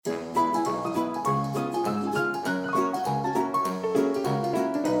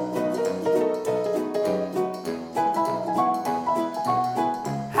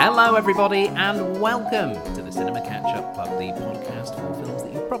Hello, everybody, and welcome to the Cinema Catch-Up Club, the podcast for films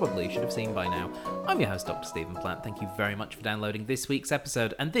that you probably should have seen by now. I'm your host, Dr. Stephen Platt. Thank you very much for downloading this week's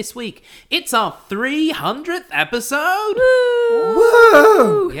episode. And this week, it's our 300th episode!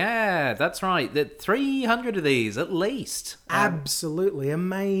 Woo! Yeah, that's right. 300 of these, at least. Absolutely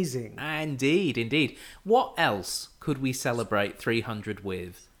amazing. Indeed, indeed. What else could we celebrate 300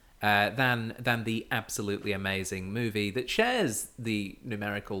 with? Than the absolutely amazing movie that shares the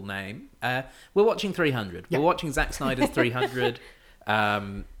numerical name. We're watching 300. Yep. We're watching Zack Snyder's 300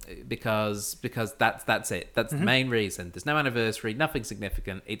 because that's it. That's the main reason. There's no anniversary, nothing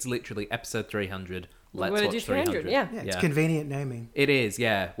significant. It's literally episode 300. Let's watch 300. Yeah, it's convenient naming. It is,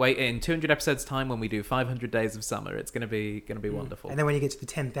 yeah. Wait, in 200 episodes' time, when we do 500 Days of Summer, it's gonna be wonderful. And then when you get to the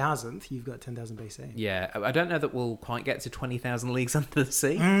 10,000th, you've got 10,000 BC. Yeah, I don't know that we'll quite get to 20,000 Leagues Under the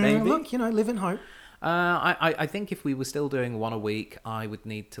Sea. Maybe. Look, live in hope. I think if we were still doing one a week, I would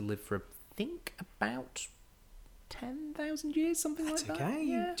need to live for, I think, about 10,000 years, something That's like that. Okay,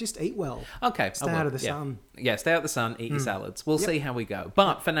 Yeah. just eat well. Okay, Stay out of the sun. Yeah, stay out of the sun, eat your salads. We'll see how we go.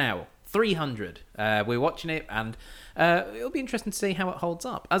 But for now, 300. We're watching it, and it'll be interesting to see how it holds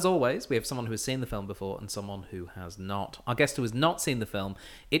up. As always, we have someone who has seen the film before and someone who has not. Our guest who has not seen the film,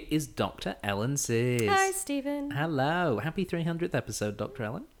 it is Dr. Ellen Sears. Hi, Stephen. Hello. Happy 300th episode, Dr.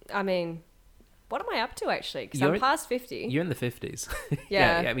 Ellen. I mean, what am I up to, actually? Because I'm past 50. You're in the 50s.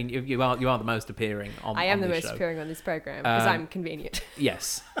 Yeah. I mean, you are the most appearing on I am on the this most show. appearing on this program, because I'm convenient.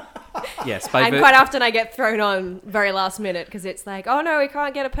 Yes. Yes. And quite often I get thrown on very last minute, because it's like, oh no, we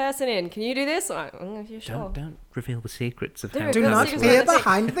can't get a person in. Can you do this? I'm like, if you're sure. Don't reveal the secrets of Don't how reveal Do the not secrets peer of the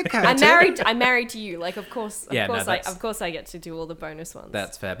behind the curtain. I'm married to you. Like, of course I get to do all the bonus ones.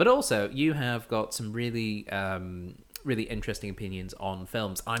 That's fair. But also, you have got some really, really interesting opinions on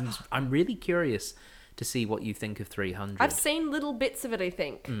films. I'm really curious to see what you think of 300. I've seen little bits of it, I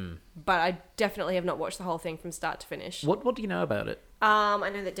think, but I definitely have not watched the whole thing from start to finish. What do you know about it? I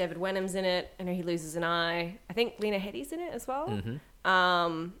know that David Wenham's in it. I know he loses an eye. I think Lena Headey's in it as well.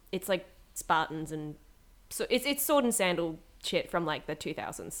 Mm-hmm. It's like Spartans, and so it's sword and sandal shit from like the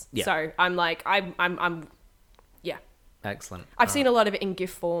 2000s. Yeah. So I'm like, I'm yeah. Excellent. I've seen a lot of it in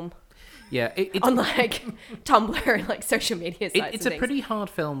GIF form. Yeah, it's on like Tumblr and like social media sites. It's a pretty hard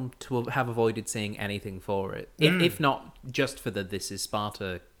film to have avoided seeing anything for it, if not just for the "This is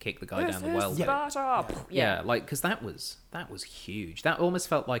Sparta" kick the guy down the well. Sparta. Yeah, like because that was huge. That almost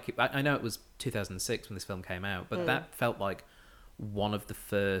felt like I know it was 2006 when this film came out, but that felt like one of the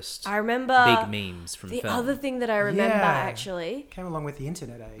first I remember big memes from the film. other thing that I remember actually came along with the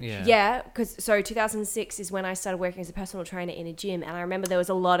internet age. Yeah, because 2006 is when I started working as a personal trainer in a gym, and I remember there was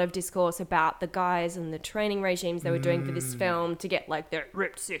a lot of discourse about the guys and the training regimes they were doing for this film to get like their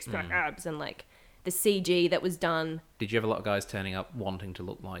ripped six-pack abs and like the CG that was done. Did you have a lot of guys turning up wanting to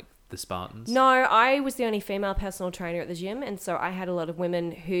look like the Spartans? No, I was the only female personal trainer at the gym, and so I had a lot of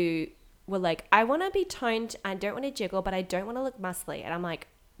women who were like, I want to be toned, I don't want to jiggle, but I don't want to look muscly. And I'm like,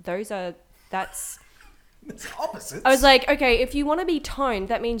 that's opposites. I was like, okay, if you want to be toned,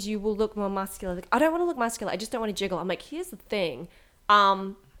 that means you will look more muscular. Like, I don't want to look muscular, I just don't want to jiggle. I'm like, here's the thing,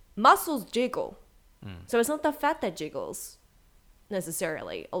 muscles jiggle. So it's not the fat that jiggles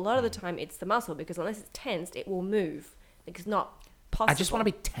necessarily. A lot of the time it's the muscle, because unless it's tensed, it will move. Like, it's not possible. I just want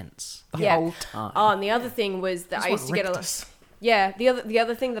to be tense the whole time. Oh, and the other thing was that I used to get a lot. Yeah, the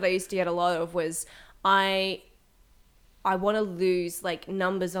other thing that I used to get a lot of was I want to lose like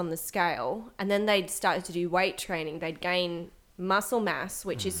numbers on the scale, and then they'd start to do weight training. They'd gain muscle mass,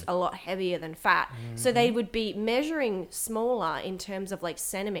 which is a lot heavier than fat. So they would be measuring smaller in terms of like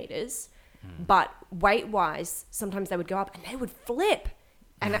centimeters, but weight-wise, sometimes they would go up and they would flip.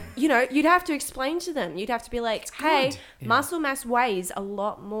 And, you'd have to explain to them. You'd have to be like, hey, muscle mass weighs a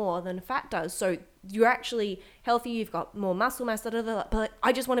lot more than fat does. So you're actually healthy. You've got more muscle mass. But like,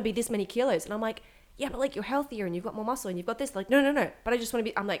 I just want to be this many kilos. And I'm like, yeah, but like you're healthier and you've got more muscle and you've got this. Like, no. But I just want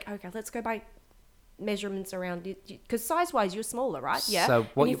to be, I'm like, okay, let's go by measurements around you. Because size-wise, you're smaller, right? Yeah. So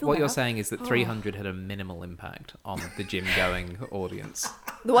what you're saying is that 300 had a minimal impact on the gym-going audience.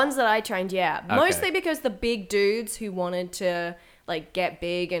 The ones that I trained, yeah. Okay. Mostly because the big dudes who wanted to like get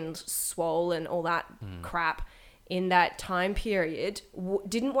big and swole and all that crap in that time period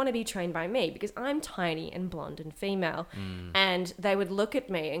didn't want to be trained by me, because I'm tiny and blonde and female. And they would look at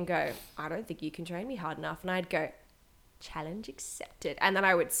me and go, I don't think you can train me hard enough. And I'd go, challenge accepted. And then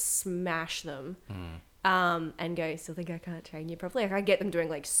I would smash them and go, still think I can't train you properly? Like, I'd get them doing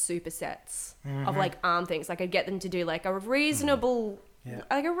like supersets of like arm things. Like, I'd get them to do like a reasonable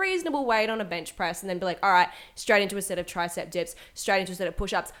like a reasonable weight on a bench press, and then be like, all right, straight into a set of tricep dips, straight into a set of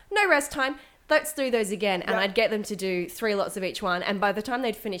push-ups, no rest time. let's do those again. And I'd get them to do 3 lots of each one. And by the time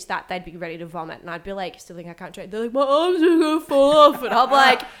they'd finish that, they'd be ready to vomit. And I'd be like, still think I can't train. They're like, my arms are going to fall off. And I'm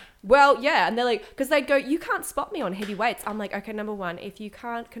like, well, yeah. And they're like, because they'd go, you can't spot me on heavy weights. I'm like, okay, number 1, if you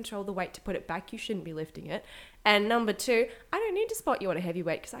can't control the weight to put it back, you shouldn't be lifting it. And number 2, I don't need to spot you on a heavy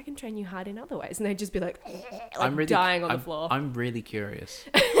weight because I can train you hard in other ways. And they'd just be like dying on the floor. I'm really curious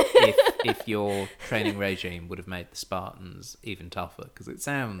if your training regime would have made the Spartans even tougher, because it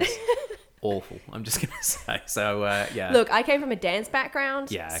sounds awful. I'm just going to say. So, yeah. Look, I came from a dance background.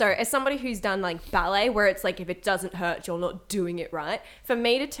 Yeah. So as somebody who's done like ballet, where it's like if it doesn't hurt, you're not doing it right. For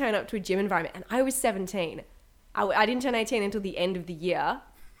me to turn up to a gym environment, and I was 17. I didn't turn 18 until the end of the year.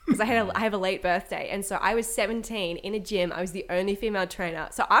 Because I have a late birthday. And so I was 17 in a gym. I was the only female trainer.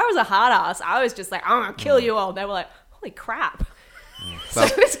 So I was a hard ass. I was just like, I'm going to kill you all. And they were like, holy crap. Well,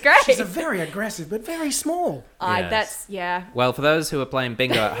 so it's great. She's a very aggressive, but very small. Yes. Yeah. Well, for those who are playing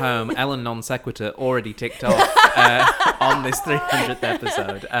bingo at home, Ellen Non Sequitur already ticked off on this 300th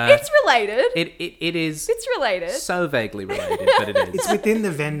episode. It's related. It is. It's related. So vaguely related, but it is. It's within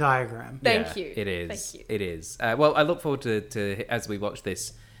the Venn diagram. Thank you. It is. Thank you. It is. Well, I look forward to as we watch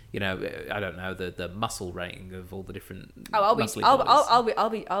this. You know, I don't know the muscle rating of all the different. I'll muscly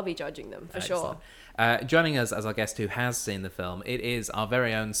boys. be judging them for Excellent. sure. Joining us as our guest who has seen the film, it is our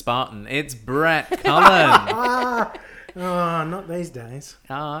very own Spartan. It's Brett Cullen. Oh, not these days.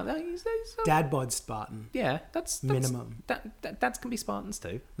 No, he's Dad bod Spartan. yeah, that's Minimum. Dads can be Spartans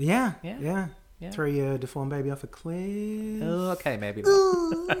too. Yeah. Yeah. Throw your deformed baby off a cliff. Oh, okay, maybe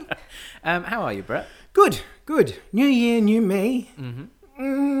not. How are you, Brett? Good. New year, new me. Mm-hmm.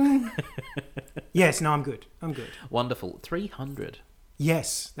 Yes, no, I'm good. Wonderful. 300.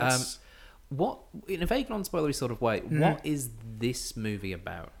 Yes. That's... What, in a vague, non-spoilery sort of way, what is this movie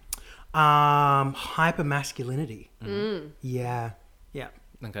about? Hyper masculinity. Yeah.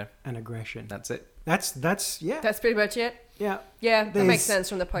 Okay. And aggression. That's it. That's yeah. That's pretty much it. Yeah. Yeah, that makes sense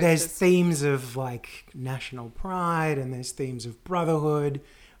from the posters. There's themes of like national pride and there's themes of brotherhood,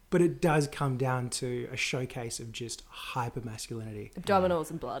 but it does come down to a showcase of just hyper masculinity. Abdominals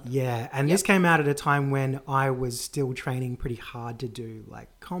and blood. Yeah, and this came out at a time when I was still training pretty hard to do like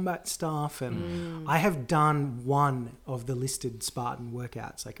combat stuff, and I have done one of the listed Spartan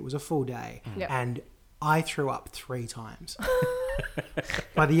workouts. Like it was a full day, and I threw up 3 times.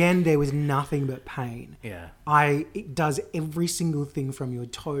 By the end, there was nothing but pain. Yeah. It does every single thing from your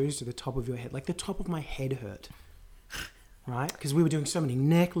toes to the top of your head. Like the top of my head hurt. Right? Because we were doing so many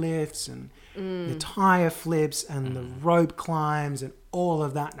neck lifts and the tire flips and the rope climbs and all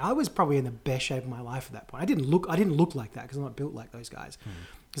of that. And I was probably in the best shape of my life at that point. I didn't look like that because I'm not built like those guys.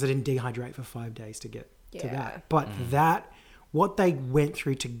 Because I didn't dehydrate for 5 days to get to that. But what they went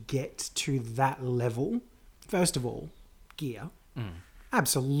through to get to that level, first of all, gear.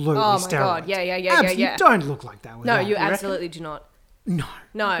 Absolutely Oh my steroids. God. Yeah. You don't look like that. No, you absolutely do not. No.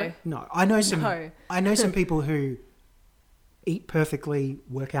 No. No. I know some people who eat perfectly,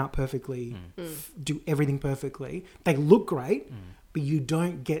 work out perfectly, do everything perfectly. They look great, but you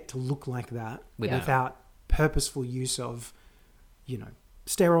don't get to look like that without purposeful use of,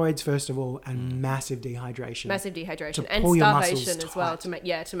 steroids first of all, and massive dehydration. And starvation as well to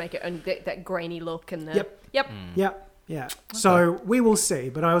make it that grainy look and the Yeah. So we will see.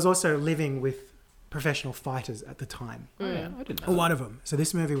 But I was also living with professional fighters at the time. Oh, yeah. I didn't know. One of them. So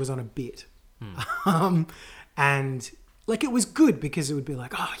this movie was on a bit, and. Like, it was good because it would be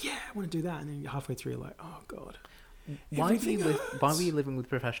like, oh, yeah, I want to do that. And then halfway through, you're like, oh, God. Why were you living with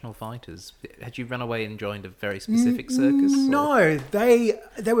professional fighters? Had you run away and joined a very specific circus? No, they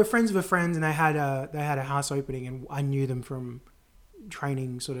were friends of a friend, and they had a house opening, and I knew them from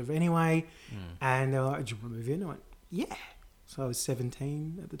training sort of anyway. And they were like, do you want to move in? I went, yeah. So I was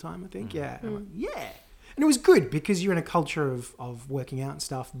 17 at the time, I think. Yeah. I went, yeah. And it was good because you're in a culture of working out and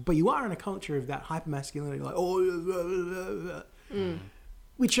stuff, but you are in a culture of that hyper masculinity, like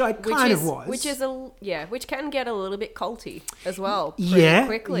which I kind of was, which can get a little bit culty as well.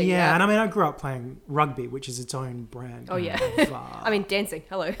 Quickly. Yeah. And I mean, I grew up playing rugby, which is its own brand. Oh yeah, I mean dancing.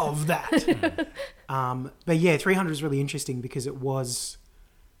 Hello. Of that, but yeah, 300 is really interesting because it was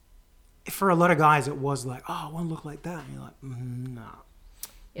for a lot of guys. It was like, oh, I want to look like that, and you're like, nah.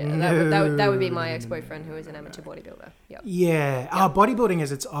 Yeah, that would be my ex-boyfriend who is an amateur bodybuilder. Yep. Yeah. Bodybuilding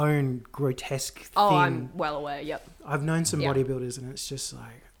is its own grotesque thing. Oh, I'm well aware, yep. I've known some bodybuilders and it's just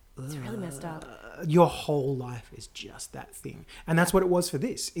like... It's really messed up. Your whole life is just that thing. And that's what it was for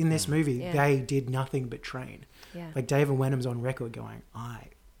this. In this movie, they did nothing but train. Yeah. Like David Wenham's on record going,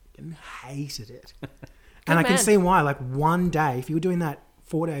 I hated it. And I can see why. Like one day, if you were doing that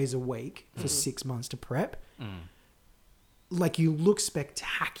 4 days a week for 6 months to prep... like you look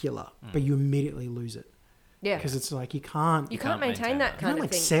spectacular, but you immediately lose it. Yeah. Because it's like you can't Can't maintain that kind of like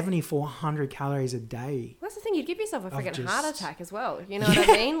thing. 7,400 calories a day. That's the thing. You'd give yourself a freaking just- heart attack as well. You know what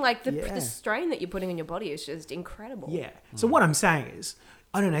I mean? Like the Yeah. strain that you're putting on your body is just incredible. Yeah. So what I'm saying is,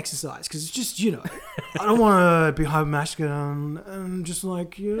 I don't exercise because it's just, you know, I don't want to be hyper masculine and just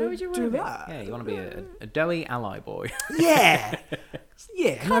like, you know, would you do wanna be? that. Yeah, you want to be a doughy ally boy. Yeah. Yeah.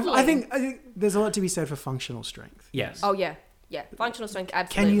 And I Cuddling. think there's a lot to be said for functional strength. Yes. Oh yeah. Yeah. Functional strength. Can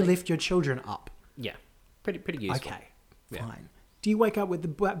Absolutely. you lift your children up? Yeah. Pretty useful. Okay. Yeah. Fine. Do you wake up with the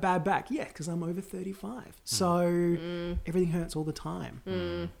bad back? Yeah, because I'm over 35. So everything hurts all the time.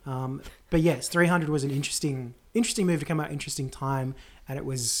 But yes, 300 was an interesting movie to come out, interesting time. And it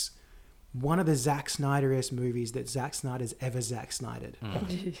was one of the Zack Snyder-esque movies that Zack Snyder's ever Zack Snydered.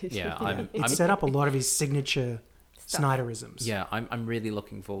 Yeah, It set up a lot of his signature Snyderisms. Yeah, I'm really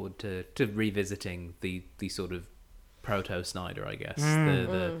looking forward to revisiting the sort of proto Snyder, I guess.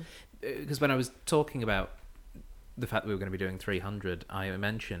 Because when I was talking about the fact that we were going to be doing 300, I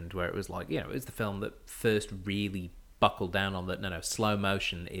mentioned where it was like, you know, it's the film that first really buckled down on that. No, slow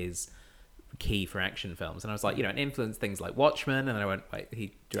motion is key for action films. And I was like, you know, it influenced things like Watchmen. And then I went, wait,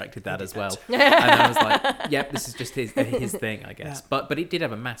 he directed that as well. And I was like, yep, this is just his thing, I guess. Yeah. But it did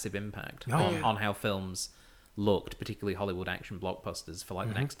have a massive impact Oh, yeah. on how films looked, particularly Hollywood action blockbusters, for like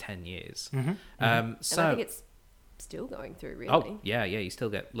the next 10 years. So And I think it's still going through, really. oh yeah, you still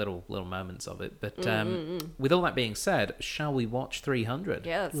get little moments of it. But with all that being said, shall we watch 300?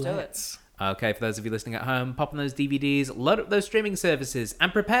 Yeah, let's do it. Let's. Okay, for those of you listening at home, pop on those DVDs, load up those streaming services,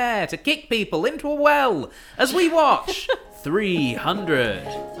 and prepare to kick people into a well as we watch 300.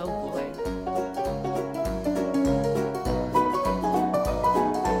 Oh boy.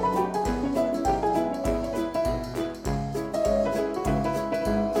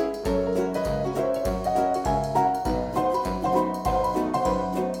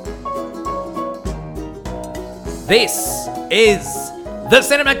 This is the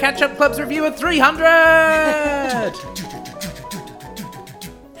Cinema Catch-Up Club's review of 300!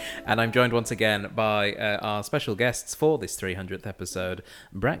 And I'm joined once again by our special guests for this 300th episode,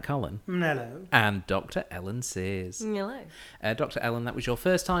 Brett Cullen Hello. and Dr. Ellen Sears. Hello. Dr. Ellen, that was your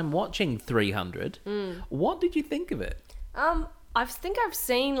first time watching 300. What did you think of it? I think I've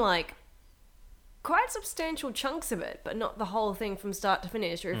seen like quite substantial chunks of it, but not the whole thing from start to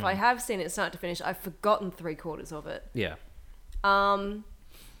finish. Or if I have seen it start to finish, I've forgotten 3/4 of it. Yeah.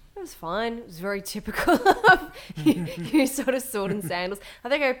 It was fine. It was very typical of you sort of sword and sandals. I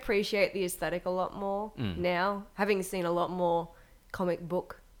think I appreciate the aesthetic a lot more now, having seen a lot more comic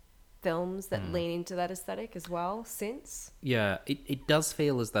book films that lean into that aesthetic as well since. Yeah, it does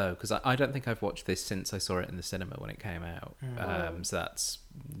feel as though, because I don't think I've watched this since I saw it in the cinema when it came out. So that's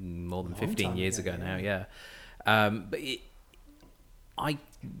more than 15 years ago now, yeah. But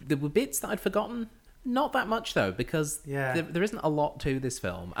there were bits that I'd forgotten. Not that much, though, because there isn't a lot to this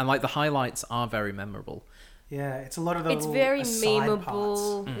film. And, like, the highlights are very memorable. Yeah, it's a lot of the It's very aside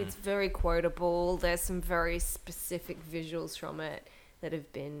memeable. parts. It's very quotable. There's some very specific visuals from it that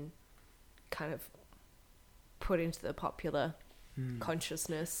have been kind of put into the popular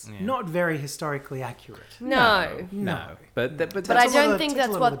consciousness. Yeah. Not very historically accurate. No. But But Takes I a lot don't of- think takes a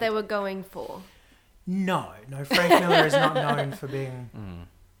that's lot what of they the- were going for. No, Frank Miller is not known for being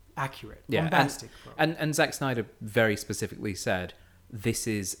accurate. Yeah, Bombastic. probably. and Zack Snyder very specifically said, this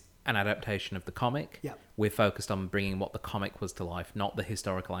is an adaptation of the comic. Yep. We're focused on bringing what the comic was to life, not the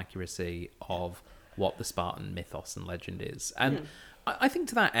historical accuracy of what the Spartan mythos and legend is. And I think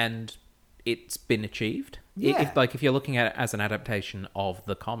to that end, it's been achieved. Yeah. If you're looking at it as an adaptation of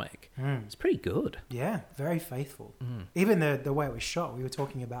the comic, it's pretty good. Yeah, very faithful. Even the way it was shot, we were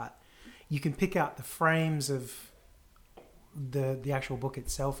talking about, you can pick out the frames of the actual book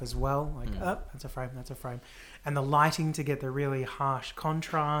itself as well. Like, that's a frame. And the lighting to get the really harsh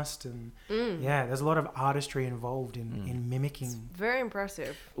contrast. And yeah, there's a lot of artistry involved in mimicking. Very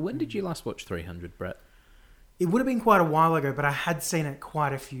impressive. When did you last watch 300, Brett? It would have been quite a while ago, but I had seen it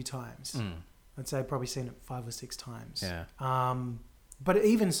quite a few times. I'd say I'd probably seen it 5 or 6 times. Yeah. But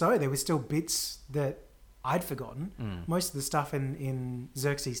even so, there were still bits that I'd forgotten. Most of the stuff in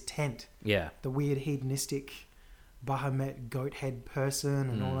Xerxes' tent, Yeah. the weird hedonistic Bahamut goat head person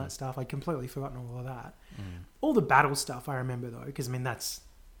and all that stuff, I'd completely forgotten all of that. All the battle stuff I remember though, because I mean that's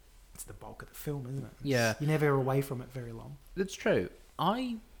the bulk of the film, isn't it? Yeah. You're never away from it very long. That's true.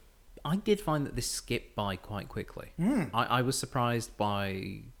 I did find that this skipped by quite quickly. I was surprised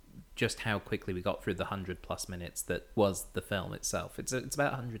by just how quickly we got through the 100+ minutes that was the film itself. It's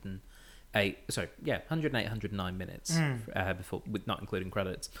about 108, 109 minutes before, with not including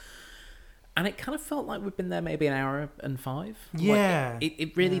credits. And it kind of felt like we've been there maybe an hour and 5. Yeah. Like,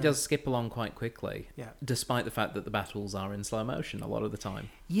 it really does skip along quite quickly. Yeah. Despite the fact that the battles are in slow motion a lot of the time.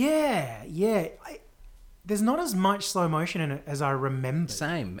 Yeah. There's not as much slow motion in it as I remember.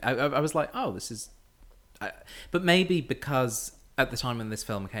 Same. I was like, oh, this is... but maybe because at the time when this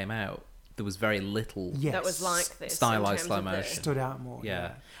film came out, there was very little that was like this. stylized in slow terms of motion. Stood out more.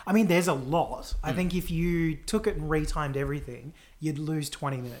 Yeah. I mean, there's a lot. I think if you took it and retimed everything, you'd lose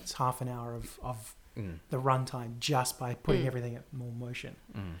 20 minutes, half an hour of the runtime just by putting everything at more motion.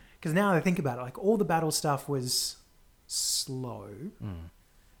 Because now that I think about it, like all the battle stuff was slow.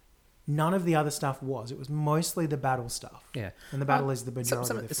 None of the other stuff was. It was mostly the battle stuff. Yeah. And the battle is the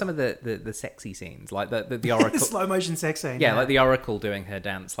majority of the some of the sexy scenes, like the Oracle... the slow motion sex scene. Yeah, like the Oracle doing her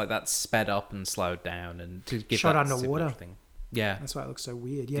dance, like that's sped up and slowed down and to give Shot that underwater. thing. Yeah. That's why it looks so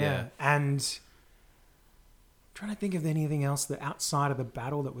weird. Yeah. Yeah. And I'm trying to think of anything else that outside of the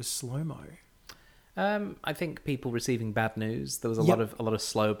battle that was slow-mo. I think people receiving bad news. There was a Yep. lot of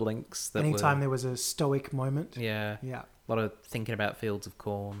slow blinks. That Anytime were, there was a stoic moment. yeah, Yeah. a lot of thinking about fields of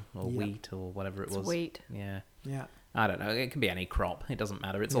corn or Yep. wheat or whatever it It's was. wheat. Yeah, Yeah. I don't know. It can be any crop. It doesn't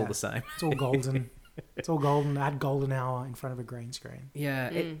matter. It's all Yeah. the same. It's all golden. It's all golden. Add golden hour in front of a green screen. Yeah,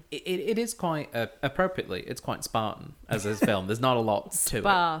 it is quite appropriately. It's quite Spartan as a film. There's not a lot to it.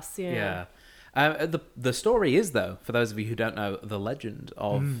 Sparse, yeah. Yeah. The story is, though, for those of you who don't know the legend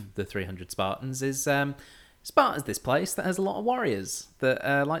of the 300 Spartans, is Sparta's this place that has a lot of warriors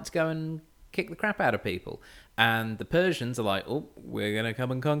that like to go and kick the crap out of people. And the Persians are like, oh, we're going to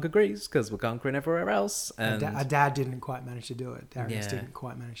come and conquer Greece because we're conquering everywhere else. And Our dad didn't quite manage to do it. Darius Yeah. didn't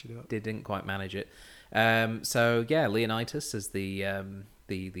quite manage to do it. they didn't quite manage it. So, yeah, Leonidas as the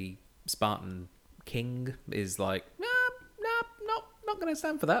Spartan king is like, not going to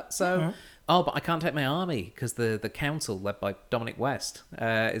stand for that. So, but I can't take my army because the council led by Dominic West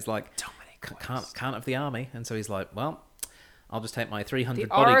is like, can't have the army. And so he's like, well, I'll just take my 300 The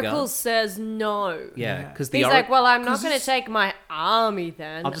bodyguards. Oracle says no. Yeah, because He's like, well, I'm not going to take my army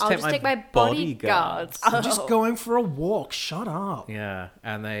then. I'll just take my bodyguards. I'm just going for a walk. Shut up. Yeah,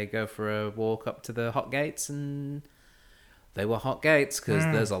 and they go for a walk up to the hot gates, and they were hot gates because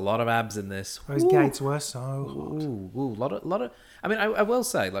there's a lot of abs in this. Those gates were so hot. Ooh, lot of. I mean, I will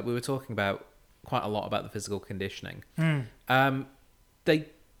say, like we were talking about quite a lot about the physical conditioning.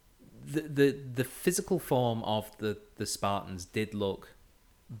 The physical form of the Spartans did look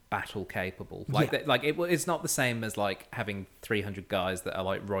battle capable. Like it's not the same as like having 300 guys that are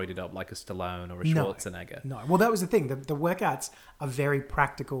like roided up like a Stallone or a Schwarzenegger. No. Well, that was the thing. The workouts are very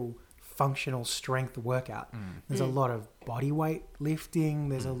practical, functional strength workout. There's a lot of body weight lifting.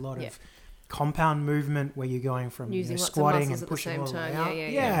 There's a lot of compound movement where you're going from Using lots of squatting muscles and at the pushing same all the way time. out.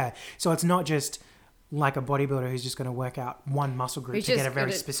 Yeah. So it's not just like a bodybuilder who's just going to work out one muscle group Who's to get just a very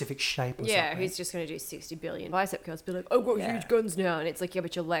gonna- specific shape or Yeah, something. who's just going to do 60 billion bicep curls? Be like, I've got huge guns now. And it's like, yeah,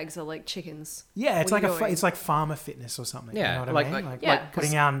 but your legs are like chickens. Yeah, it's What like are you doing? it's like farmer fitness or something. Yeah, you know what like- I mean? like- Yeah.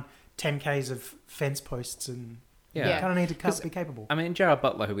 Putting on 10Ks of fence posts and Yeah. Yeah. kind of need to be capable. I mean, Gerard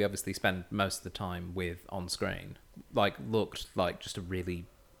Butler, who we obviously spend most of the time with on screen, like looked like just a really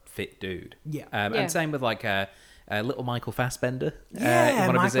fit dude. Yeah. Yeah. And same with like little Michael Fassbender Yeah, in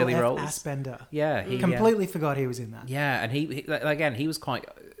one of his Michael early F. roles. Fassbender. Yeah, he Completely forgot he was in that. Yeah, and he again, he was quite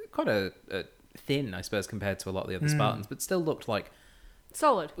a thin, I suppose, compared to a lot of the other Spartans, but still looked like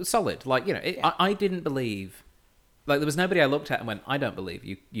Solid. solid. Like, you know, I didn't believe, like there was nobody I looked at and went, I don't believe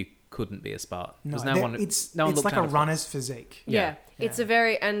you couldn't be a Spartan. No, There's no one. it's no one looked like out a of runner's physique. Yeah. Yeah. It's a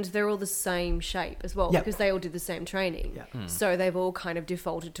very, and they're all the same shape as well Yep. because they all did the same training. Yeah. So they've all kind of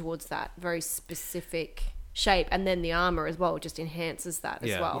defaulted towards that very specific shape. And then the armor as well just enhances that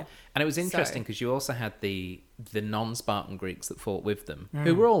as well. Yeah. And it was interesting So- because you also had the non-Spartan Greeks that fought with them,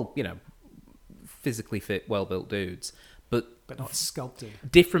 who were all, you know, physically fit, well-built dudes, but But not sculpted.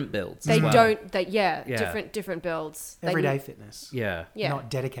 different builds. They as well. don't, Yeah. different builds. They- Everyday fitness. Yeah. Yeah. Not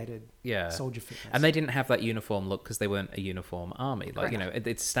dedicated Yeah. soldier fitness. And they didn't have that uniform look because they weren't a uniform army. Like, you know,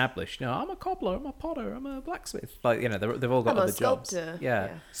 it's established. You know, I'm a cobbler, I'm a potter, I'm a blacksmith. Like, you know, they've all got I'm a other jobs. sculptor. Yeah.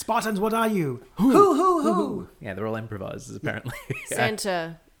 Spartans, what are you? Who? Yeah, they're all improvisers, apparently.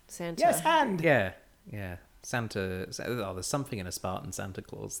 Santa. Yes, and. Yeah. Yeah. Santa. Oh, there's something in a Spartan Santa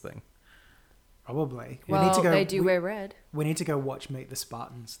Claus thing. Probably. Well, they do wear red. We need to go watch Meet the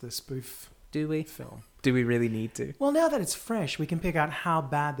Spartans, the spoof Do we? film. Do we really need to? Well, now that it's fresh, we can pick out how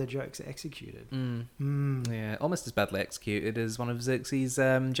bad the jokes are executed. Yeah, almost as badly executed as one of Xerxes'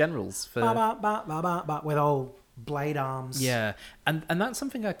 generals. For With all blade arms. yeah, and that's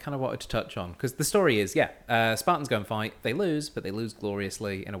something I kind of wanted to touch on because the story is Spartans go and fight, they lose, but they lose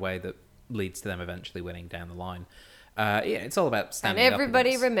gloriously in a way that leads to them eventually winning down the line. It's all about And standing up. everybody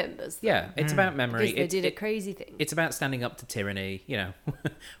against- remembers them. Yeah, it's about memory. Because they did a crazy thing. It's about standing up to tyranny,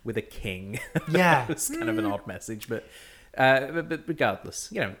 with a king. Yeah. It's kind of an odd message, but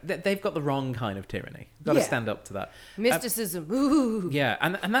regardless, they've got the wrong kind of tyranny. Got to Yeah. stand up to that. Mysticism. Ooh. Yeah,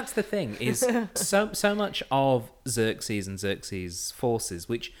 and that's the thing is so much of Xerxes and Xerxes' forces,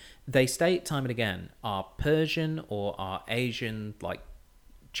 which they state time and again, are Persian or are Asian, like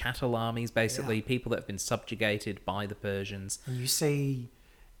chattel armies, basically people that have been subjugated by the Persians. And you see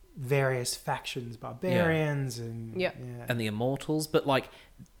various factions, barbarians, and Yeah. And the immortals, but like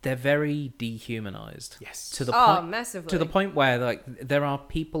they're very dehumanized. Yes. To the Oh, point, massively. to the point where like there are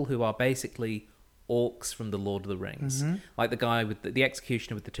people who are basically orcs from the Lord of the Rings, like the guy with the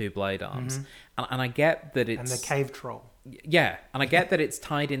executioner with the two blade arms, and I get that it's and the cave troll. yeah, and I get that it's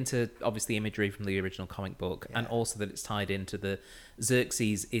tied into obviously imagery from the original comic book, and also that it's tied into the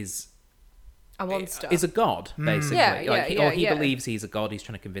Xerxes is A monster. is a god basically. Yeah, Like, yeah, he yeah. believes he's a god. He's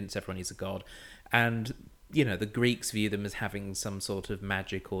trying to convince everyone he's a god, and the Greeks view them as having some sort of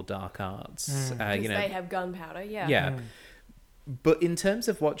magic or dark arts. Because they have gunpowder, yeah. Yeah. But in terms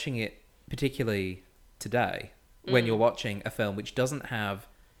of watching it, particularly today, when you're watching a film which doesn't have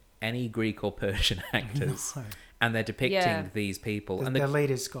any Greek or Persian actors, No. and they're depicting Yeah. these people, and The lead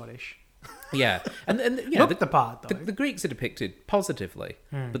is Scottish. yeah, and Looked the part, though. the Greeks are depicted positively,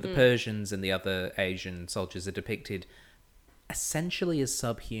 but the Persians and the other Asian soldiers are depicted essentially as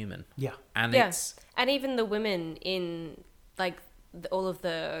subhuman. Yeah. And Yeah. it's And even the women in, like, all of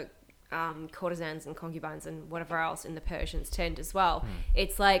the courtesans and concubines and whatever else in the Persians' tent as well.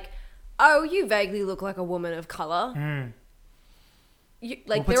 It's like, oh, you vaguely look like a woman of color. You, like,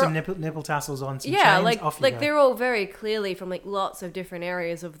 We'll put they're some nipple tassels on, some yeah, chains, like off you like go. they're all very clearly from like lots of different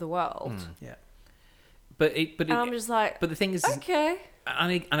areas of the world. Yeah. but And I'm just like, but the thing is, okay.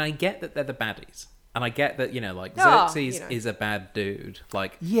 and I get that they're the baddies. And I get that, like Oh, Xerxes you know. is a bad dude.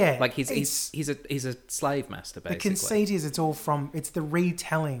 Like, Yeah, like he's it's- a slave master The basically. conceit is it's the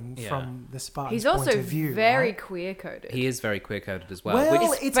retelling Yeah. from the Spartan's He's point also of view. very right? queer coded. He is very queer coded as well. Well,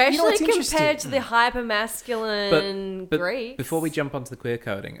 which, it's Especially what's compared interesting? to the hyper masculine but Greeks. before we jump onto the queer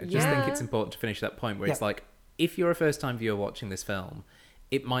coding, I just think Yeah. it's important to finish that point where it's Yeah. like, if you're a first time viewer watching this film,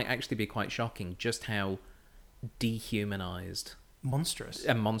 it might actually be quite shocking just how dehumanized Monstrous.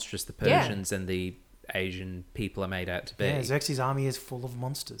 and monstrous the Yeah. Persians and the Asian people are made out to be. Yeah, Xerxes' army is full of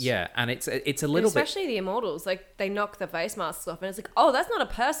monsters. Yeah, and it's a And little bit. especially the immortals, like they knock the face masks off, and it's like, oh, that's not a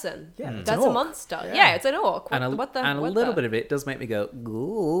person. Yeah, it's that's an a orc. monster. Yeah. Yeah, it's an orc. What, And a what little the? bit of it does make me go,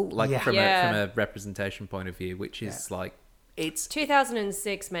 ooh, like Yeah. from Yeah. a representation point of view, which is like, it's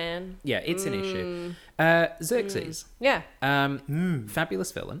 2006, man. it's an issue. Xerxes, Yeah,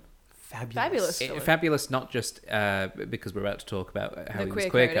 fabulous villain. Fabulous. Fabulous. Fabulous, not just because we're about to talk about how The he was queer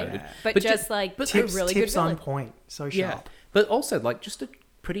queer coded. coded, But ju- just like but a Tips, really tips good villain. on point. So yeah, sharp. but also like just a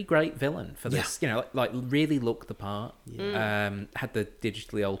pretty great villain for this. Like really looked the part. Had the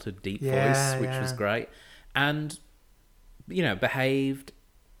digitally altered deep Yeah, voice, which was yeah. great, and behaved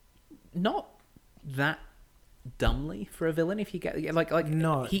not that dumbly for a villain. If you get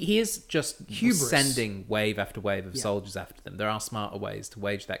No. he is just Hubris. sending wave after wave of soldiers after them. There are smarter ways to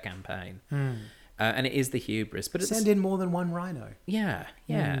wage that campaign. And it is the hubris, but it's Send in more than one rhino. yeah.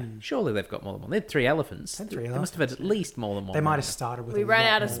 Surely they've got more than one. They had 3 elephants. Had 3 They must have had at least more than one. They might rhino. have started with We a ran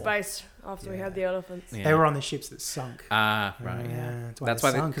lot out of more. space after we had the elephants. Yeah. They were on the ships that sunk. Ah, right. Yeah, Yeah, that's why that's they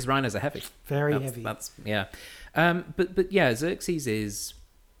why sunk. because rhinos are heavy. Very That's- heavy. That's yeah. But yeah, Xerxes is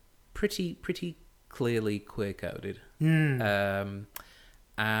pretty clearly queer coded.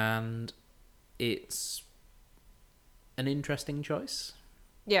 And it's an interesting choice.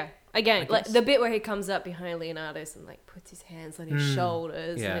 Yeah. Again, I like guess. the bit where he comes up behind Leonidas and like puts his hands on his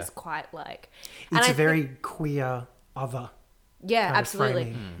shoulders, Yeah. and it's quite like. It's and a I very think- queer other. Yeah, kind of absolutely.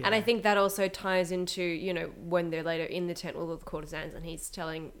 framing. And I think that also ties into, when they're later in the tent with all the courtesans and he's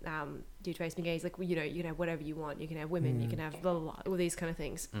telling Dutrace McGee, he's like, well, you can have whatever you want. You can have women, you can have blah, blah, blah, all these kind of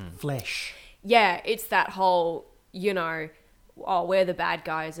things. Flesh. Yeah, it's that whole, oh, we're the bad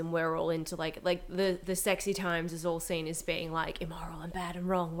guys and we're all into like the sexy times is all seen as being like immoral and bad and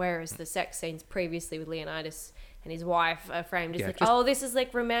wrong, whereas the sex scenes previously with Leonidas and his wife are framed as Yeah, like, just- oh, this is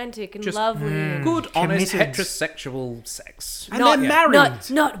like romantic and just- lovely. And Good, honest, Committed. heterosexual sex. And they're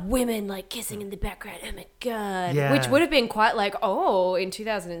married. not women like kissing in the background. Oh my god! Yeah. Which would have been quite like in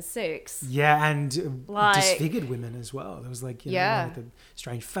 2006. Yeah, and Like- disfigured women as well. There was like, Yeah. like the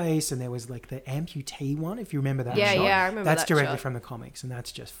strange face, and there was like the amputee one, if you remember that Yeah, shot. yeah, I remember That's that directly shot. from the comics, and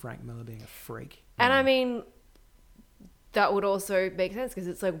that's just Frank Miller being a freak. And I mean, that would also make sense because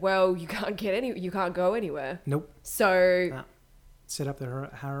it's like, well, you can't go anywhere. Nope. So Nah. set up their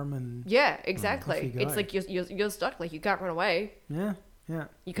harem and Yeah, off exactly. you It's go. like you're stuck. Like you can't run away. yeah.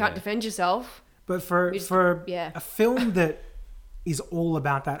 You can't Yeah. defend yourself. But for yeah. a film that is all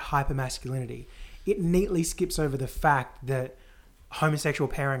about that hypermasculinity, it neatly skips over the fact that homosexual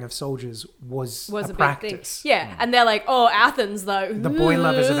pairing of soldiers was Was a a practice. big thing. Yeah, and they're like, oh, Athens though. The boy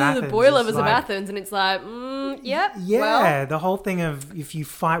lovers of The Athens boy is lovers of like- Athens, and it's like, yep. Yeah, Well, the whole thing of if you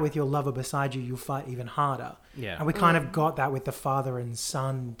fight with your lover beside you, you'll fight even harder. Yeah. And we kind of got that with the father and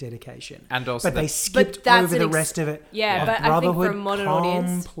son dedication. And also but they the- skipped that's over an the ex- rest of it. yeah, of but I think for a brotherhood modern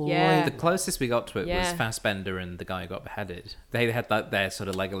audience, yeah. The closest we got to it was Yeah. Fassbender and the guy who got beheaded. They had like their sort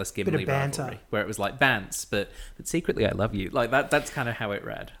of Legolas Gimli of banter. rivalry, where it was like Bants, but secretly I love you. Like that. That's kind of how it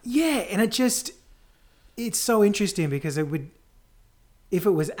read. Yeah, and it's so interesting because it would, if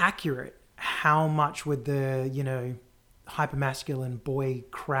it was accurate, how much would the, hypermasculine boy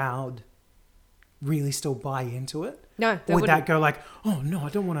crowd really still buy into it? No, they Or would that wouldn't. go like, oh no, I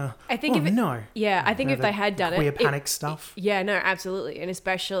don't want to, I think if it- no. Yeah, I think if they had done queer it, panic stuff. Yeah, no, absolutely, and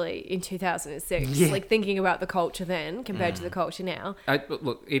especially in 2006, Yeah. like thinking about the culture then compared to the culture now. But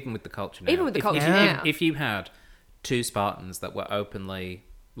look, even with the culture now, Even with the culture now. if you had two Spartans that were openly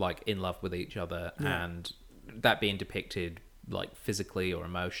like in love with each other, and that being depicted like physically or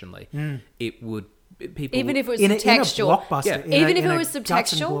emotionally, it would people Even if it was In a subtextual, blockbuster. Yeah. in even a- if in it a was guts and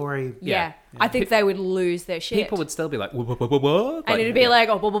subtextual, glory. yeah, I think they would lose their shit. people would still be like, what? and it'd be like,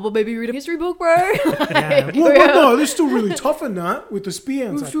 oh, well, maybe read a history book, bro. Yeah. Like, Well, no, they're still really tough in that with the spear.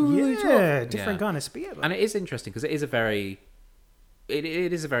 And it's like, still really yeah, different Yeah. kind of spear. Though. And it is interesting because it is a very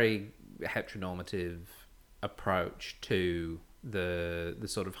heteronormative approach to the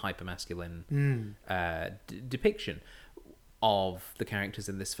sort of hypermasculine depiction of the characters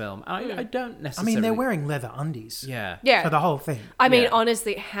in this film. I don't I necessarily. mean, they're wearing leather undies. Yeah. yeah. For the whole thing. I mean, Yeah.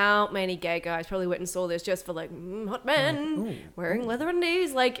 honestly, how many gay guys probably went and saw this just for like hot men wearing leather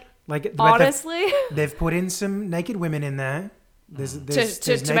undies? Like, Like, but honestly, they've put in some naked women in there. There's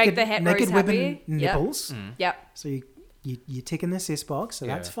to make the heteros naked women happy. Yep. nipples. yep. So you tick in the cis box, so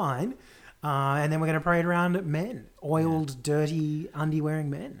that's Yeah. fine. And then we're going to parade around men, oiled, dirty,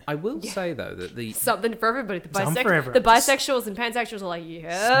 undie-wearing men. I will say though that the Something for everybody. Something for everyone. The bisexuals and pansexuals are like,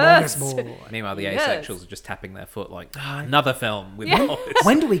 yes. Smorgasbord. meanwhile the Yes. asexuals are just tapping their foot like another film with all this.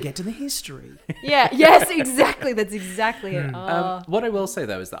 When do we get to the history? Yeah. Yes. Exactly. That's exactly it. What I will say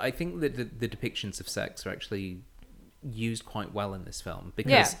though is that I think that the depictions of sex are actually used quite well in this film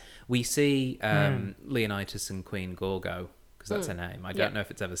because Yeah. we see Leonidas and Queen Gorgo, because that's her name. I don't know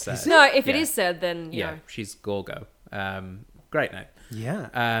if it's ever said. No, if it Yeah. is said, then Yeah, know. she's Gorgo. Great name.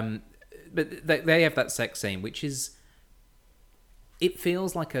 Yeah. But they have that sex scene, which is. It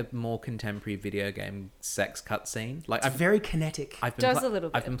feels like a more contemporary video game sex cutscene. Like It's very kinetic. I've been Does a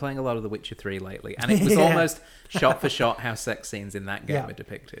little I've bit. been playing a lot of The Witcher 3 lately, and it was Yeah. almost shot for shot how sex scenes in that game Yeah. are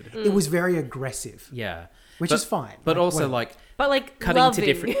depicted. It was very aggressive. Yeah, Which But- is fine. But Like, also well, like But like Cutting to loving,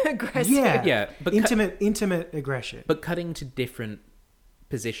 different- aggressive. Yeah. Yeah, but intimate aggression. but cutting to different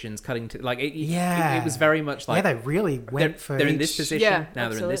positions, cutting to like Yeah. it was very much like yeah, they really went for they're in this each- position Yeah, now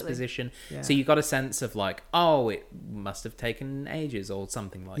they're in this absolutely. position Yeah. so you got a sense of like, oh, it must have taken ages or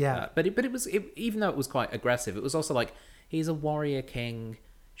something like Yeah. that, but it was even though it was quite aggressive, it was also like he's a warrior king,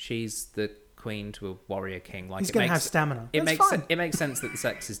 she's the queen to a warrior king, like He's it going to makes have stamina. it That's makes fine. it makes sense that the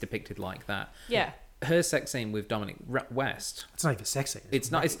sex is depicted like that. Yeah. Her sex scene with Dominic West, It's not even sexy.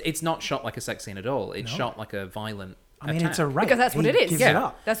 it's not shot like a sex scene at all, it's shot like a violent I mean, it's a attack. rape. Because that's what He it is. gives Yeah. it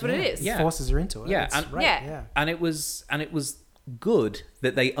up. That's what it is. He Yeah. forces her into it. Yeah, It's and- rape, Yeah. yeah. and it was good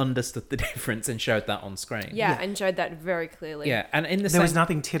that they understood the difference and showed that on screen. Yeah, Yeah. and showed that very clearly. Yeah, and in the There was same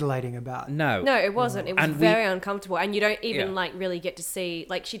nothing titillating about. no, No, it wasn't. It was And very uncomfortable, and you don't even Yeah. like really get to see.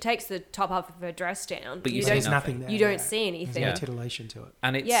 Like she takes the top half of her dress down, But you you see don't. There's nothing there. You don't yeah. see There's anything. no Yeah. titillation to it.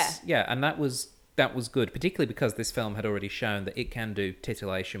 and it's Yeah. and that was good, particularly because this film had already shown that it can do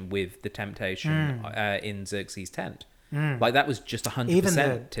titillation with the temptation in Xerxes' tent. Like that was just 100% Even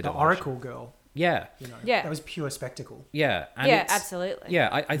the titillation. Oracle girl, Yeah, you know, Yeah. that was pure spectacle. yeah, and Yeah, it's- absolutely. Yeah,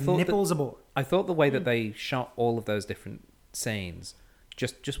 I thought Nipples aboard. I thought the way that they shot all of those different scenes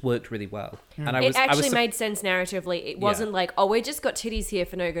just worked really well, and I was It actually su- made sense narratively. It wasn't like, oh, we just got titties here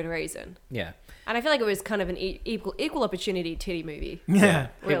for no good reason. yeah. And I feel like it was kind of an equal opportunity titty movie. Yeah,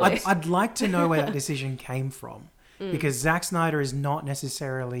 Really. I'd like to know where that decision came from, because Zack Snyder is not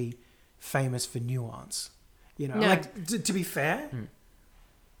necessarily famous for nuance. You know, No. like to be fair,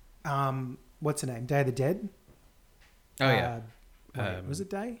 what's her name? Day of the Dead. Oh yeah, Was it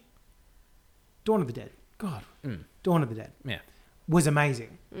Day? Dawn of the Dead. God, Mm. Dawn of the Dead yeah. was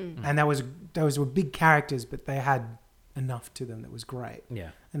amazing, and those were big characters, but they had enough to them that was great, Yeah.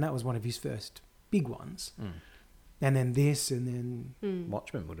 and that was one of his first big ones. and then this, and then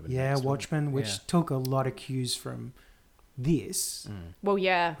Watchmen would have been yeah, next, wouldn't it? Watchmen, which Yeah. took a lot of cues from this, Well,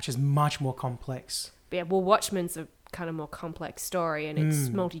 yeah. which is much more complex. Yeah, well, Watchmen's a kind of more complex story, and it's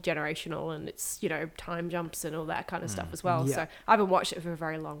multi-generational, and it's, you know, time jumps and all that kind of stuff as well. Yeah. So I haven't watched it for a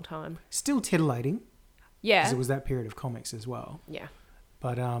very long time. Still titillating, because Yeah. it was that period of comics as well. Yeah.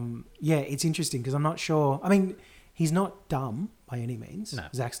 But yeah, it's interesting because I'm not sure. I mean, he's not dumb by any means. No.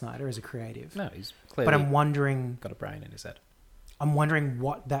 Zack Snyder is a creative. No, he's clearly But I'm wondering got a brain in his head.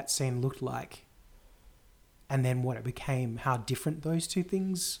 what that scene looked like, and then what it became, how different those two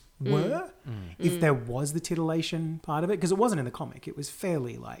things were. If there was the titillation part of it, because it wasn't in the comic. It was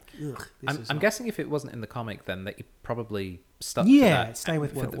fairly like, ugh. I'm guessing if it wasn't in the comic, then that you probably stuck Yeah, to that. stay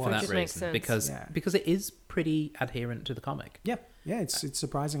with what it for was. that Which makes reason, sense. because it is pretty adherent to the comic. Yeah, it's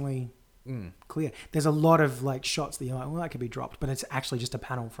surprisingly clear. There's a lot of like shots that you're like, well, that could be dropped, but it's actually just a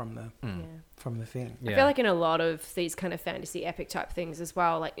panel from the thing. Yeah. I feel like in a lot of these kind of fantasy epic type things as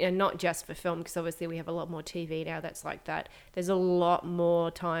well, like, and not just for film, because obviously we have a lot more TV now that's like that. There's a lot more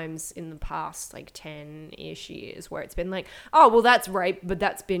times in the past, like 10-ish years, where it's been like, oh, well, that's rape, but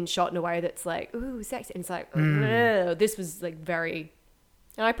that's been shot in a way that's like, ooh, sexy. And it's like, "Ugh." This was like very...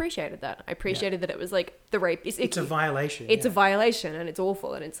 And I appreciated that. I appreciated that it was like, the rape is It's icky. a violation. It's yeah. a violation, and it's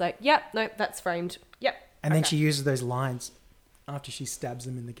awful. And it's like, yep, no, that's framed. Yep. And then okay. she uses those lines after she stabs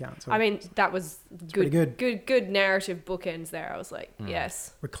them in the council. I mean, that was pretty good, good. good narrative bookends there. I was like,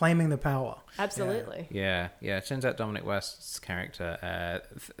 yes, Reclaiming the power. absolutely. Yeah. It turns out Dominic West's character,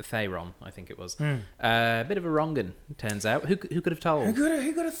 Theron, I think it was, a bit of a wrong'un. Turns out, who could have told? Who could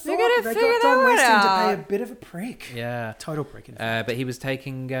have thought could have they figured got Tom that Weston to out? pay a bit of a prick? Yeah, Total prick. In fact. but he was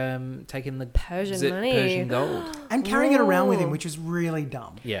taking the Persian money. Persian gold. And carrying it around with him, Ooh. which was really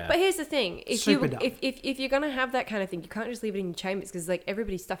dumb. Yeah, But here's the thing: Super dumb. if you're gonna have that kind of thing, you can't just leave it in your chambers, because like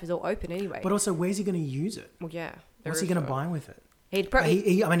everybody's stuff is all open anyway. But also, where's he going to use it? well, yeah. What's he going to buy with it? He'd But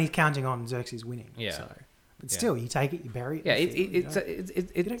probably. I mean, he's counting on Xerxes winning. Yeah. So. But Yeah. still, you take it, you bury it. yeah. in the field, you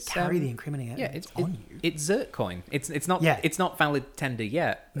don't- you don't carry the incriminating Yeah, evidence it's on you. It's Zertcoin. It's not. Yeah. It's not valid tender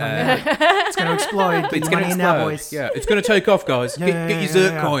yet. It's going to explode. But Get it's your going to money in now, boys. Yeah, it's going to take off, guys. Yeah, get your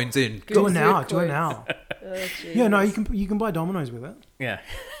yeah, yeah. Zertcoins in. Do it now. Xerxes. Do it now. Oh, Yeah, no, jeez. you can buy Dominoes with it. Yeah.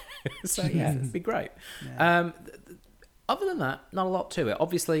 So yeah, it'd be great. Other than that, not a lot to it.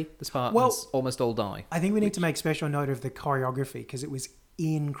 Obviously, the Spartans Well, almost all die. I think we need to make special note of the choreography because it was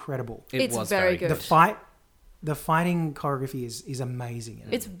incredible. It It's was very good. good. The fighting choreography is amazing. in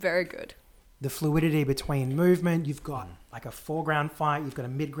it. It's very good. The fluidity between movement. You've got like a foreground fight, you've got a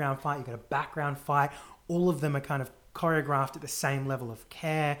midground fight, you've got a background fight. All of them are kind of choreographed at the same level of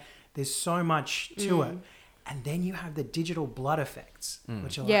care. There's so much to it. And then you have the digital blood effects,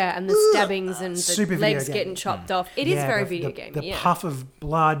 which are Yeah, and the stabbings and the super video legs game. getting chopped off. It is very video game. The Yeah. puff of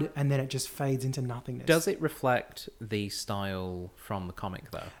blood, and then it just fades into nothingness. Does it reflect the style from the comic,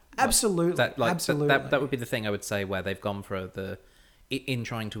 though? Absolutely. Absolutely. That would be the thing I would say, where they've gone for in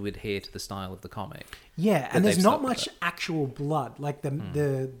trying to adhere to the style of the comic. Yeah, that and there's they've not stuck with much it. actual blood. Like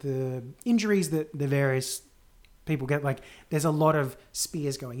the injuries that the various people get, like there's a lot of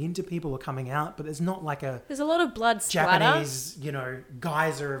spears going into people or coming out, but there's not like a There's a lot of blood splatter. Japanese,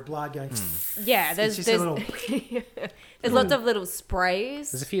 geyser of blood going. Yeah, It's just a little. there's lots of little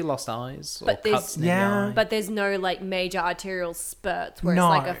sprays. There's a few lost eyes or But there's- cuts near Yeah. the eye. But there's no like major arterial spurts where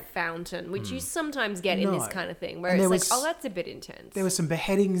No. it's like a fountain, which you sometimes get in this No. kind of thing, where And it's there like, was- oh, that's a bit intense. There were some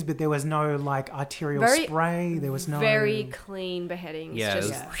beheadings, but there was no like arterial Very- spray. There was no very clean beheadings. Yeah,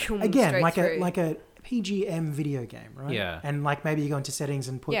 just Yeah. Again, straight like through. a PGM video game, right? Yeah. And like maybe you go into settings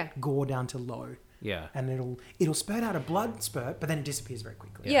and put Yeah. gore down to low, Yeah. and it'll spurt out a blood spurt, but then it disappears very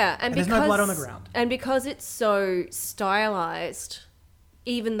quickly. Yeah, and And because there's no blood on the ground. And because it's so stylized,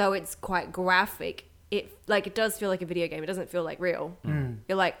 even though it's quite graphic, it does feel like a video game. It doesn't feel like real.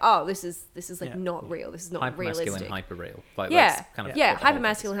 You're like, oh, this is like Yeah. not real. This is not Hyper masculine, realistic. hyper real. Like, Yeah, that's kind of yeah, what the whole hyper thing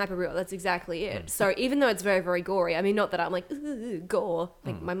masculine, hyper real. That's exactly it. So even though it's very, very gory, I mean, not that I'm like gore.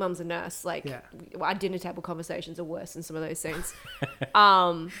 Like my mum's a nurse. Like Yeah. our dinner table conversations are worse than some of those scenes.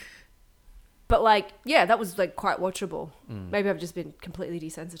 But like, yeah, that was like quite watchable. Maybe I've just been completely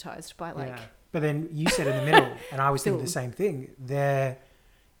desensitized by like. Yeah. But then you said in the middle, and I was thinking the Still. same thing.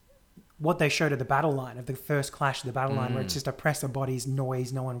 What they showed at the battle line, of the first clash of the battle line, where it's just a press of bodies,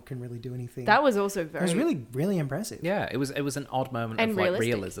 noise, no one can really do anything. That was also it very. was really, really impressive. Yeah, it was an odd moment And of like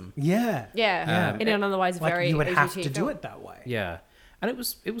realistic. realism. Yeah. Yeah, in an otherwise Like very. you would have OGT to do film. it that way. Yeah, and it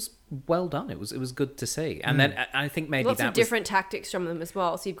was well done. It was good to see. And then I think maybe Lots that of different tactics from them as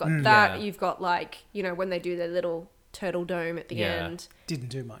well. So you've got that. Yeah. You've got like when they do their little turtle dome at the Yeah. end. Didn't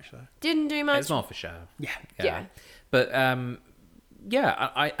do much though. Didn't do was, much. it's more for show. Yeah. Yeah. But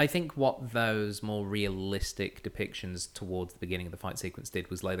I think what those more realistic depictions towards the beginning of the fight sequence did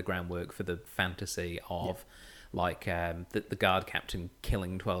was lay the groundwork for the fantasy of like the guard captain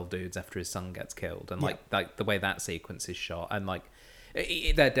killing 12 dudes after his son gets killed, and like the way that sequence is shot, and like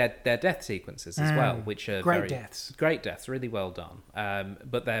their death sequences as well, which are great deaths, really well done.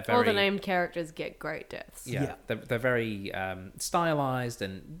 But they're very, all the named characters get great deaths. Yeah. They're very stylized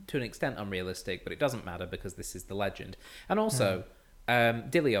and to an extent unrealistic, but it doesn't matter because this is the legend. And also,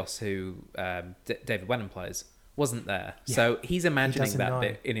 Dilios, who David Wenham plays, wasn't there, so he's imagining that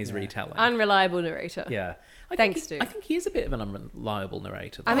bit in his retelling. Unreliable narrator. Yeah. I think he is a bit of an unreliable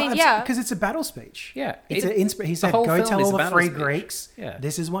narrator, though. I mean, because it's a battle speech. Yeah. He said, whole go film tell is all a the battle free speech. Greeks, Yeah.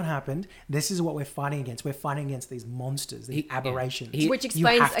 this is what happened. This is what we're fighting against. We're fighting against these monsters, these aberrations. Which You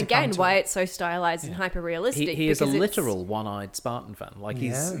explains, have to again, come to why it. it's so stylized and hyper-realistic. He is a because it's- literal one-eyed Spartan fan. Like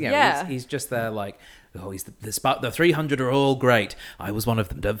Yeah. he's just there like, oh, he's the 300 are all great. I was one of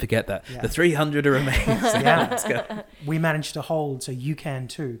them. Don't forget that. Yeah. The 300 are amazing. Let's go. We managed to hold, so you can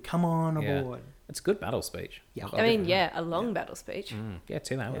too. Come on aboard. It's a good battle speech. Yeah. I mean, a long battle speech. Yeah,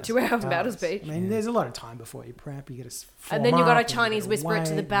 2 hours. 2 hour battle speach. I mean, there's a lot of time before you prep. You get to And then you got a Chinese whisperer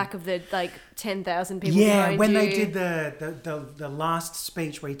to the back of the, like, 10,000 people Yeah, behind when you. they did the last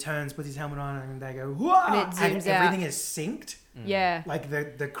speech where he turns, puts his helmet on, and they go, whoa! And it zooms out. everything is synced. Yeah. Like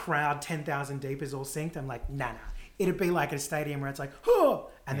the crowd 10,000 deep is all synced. I'm like, nah. It'd be like at a stadium where it's like, oh!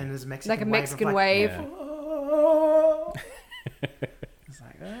 And then there's a Mexican Like a wave. Mexican of wave. Yeah. Oh. It's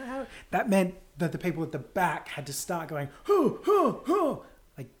like, that meant that the people at the back had to start going,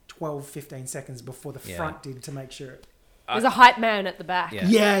 like 12, 15 seconds before the front did to make sure. There's a hype man at the back. Yeah.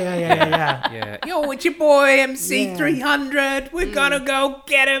 Yeah. Yeah. Yo, it's your boy MC300. We're gonna go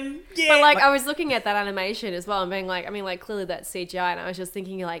get him. Yeah. But, like, I was looking at that animation as well and being like, I mean, like, clearly that's CGI. And I was just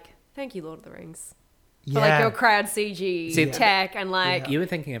thinking, like, thank you, Lord of the Rings. For, like, your crowd CG tech and, like... You were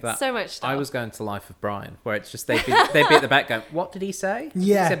thinking of that. So much stuff. I was going to Life of Brian, where it's just they'd be at the back going, what did he say?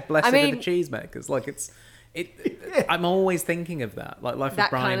 Yeah. He said, blessed I mean- are the cheesemakers. Like, I'm always thinking of that. Like, Life That of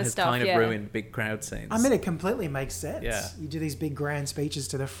Brian kind of has stuff, kind of yeah. ruined big crowd scenes. I mean, it completely makes sense. Yeah. You do these big grand speeches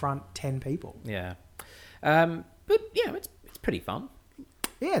to the front 10 people. Yeah. But, yeah, it's pretty fun.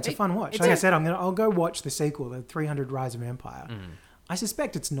 Yeah, it's a fun watch. Like I said, I'll go watch the sequel, the 300 Rise of Empire. I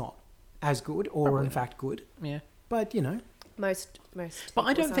suspect it's not as good, or in fact good. Yeah. But, you know. Most But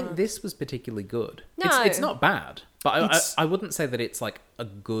I don't people's think aren't. this was particularly good. No. It's not bad. But It's- I wouldn't say that it's like a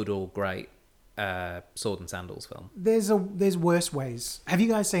good or great sword and sandals film. There's worse ways. Have you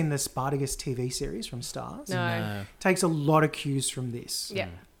guys seen the Spartacus TV series from Stars? No. Takes a lot of cues from this. Yeah.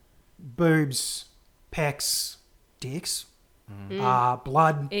 Boobs, pecs, dicks,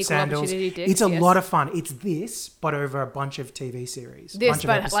 blood, Equal sandals. opportunity dicks, It's a yes. lot of fun. It's this, but over a bunch of TV series. This, bunch of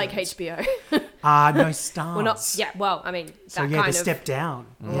but like episodes. HBO. No, Stars. Well, not... Yeah, well, I mean, that So yeah, kind the of... step down.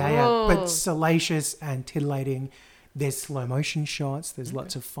 Yeah. Oh. But salacious and titillating. There's slow motion shots. There's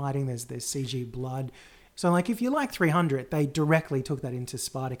lots of fighting. There's CG blood. So like, if you like 300, they directly took that into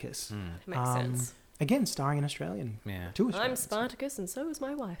Spartacus. Makes sense. Again, starring an Australian. Yeah. Two I'm Australians. Spartacus and so is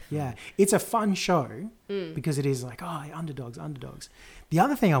my wife. Yeah, it's a fun show because it is like, oh, underdogs. The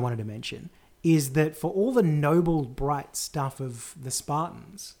other thing I wanted to mention is that for all the noble, bright stuff of the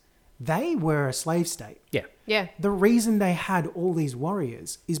Spartans, they were a slave state. Yeah. Yeah. The reason they had all these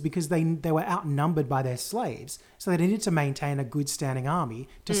warriors is because they were outnumbered by their slaves, so they needed to maintain a good standing army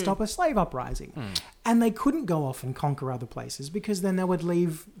to stop a slave uprising. And they couldn't go off and conquer other places because then they would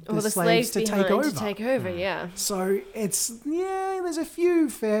leave the slaves to behind take over. to take over, yeah. So there's a few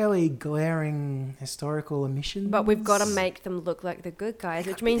fairly glaring historical omissions. But we've got to make them look like the good guys,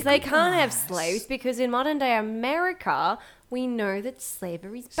 which means they can't have slaves because in modern day America, we know that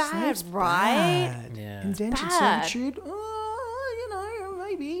slavery's bad, Slave's right? bad. Yeah. Indentured Bad. servitude,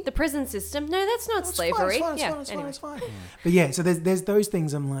 maybe. The prison system, no, that's not slavery. It's fine. But yeah, so there's those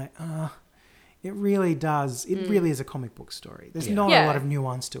things I'm like, it really does. It really is a comic book story. There's not a Yeah. lot of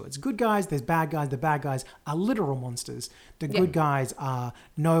nuance to it. It's good guys, there's bad guys. The bad guys are literal monsters. The good guys are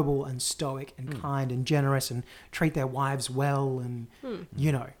noble and stoic and kind and generous and treat their wives well and,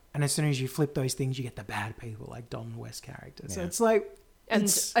 you know. And as soon as you flip those things, you get the bad people like Don West character. So it's like... And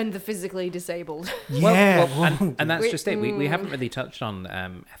the physically disabled. Yeah. And that's just it. We haven't really touched on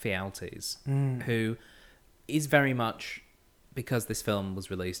Ephialtes, who is very much, because this film was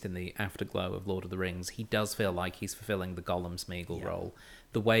released in the afterglow of Lord of the Rings, he does feel like he's fulfilling the Gollum Smeagol role.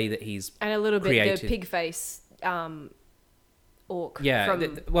 The way that he's And a little bit created, the pig face orc from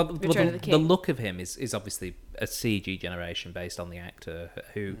the Return of the King. look of him is obviously a CG generation based on the actor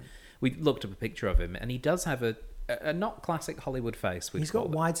who we looked up a picture of him, and he does have a not classic Hollywood face. He's got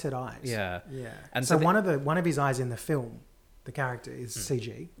wide set eyes. Yeah. Yeah. And so so one of his eyes in the film the character, is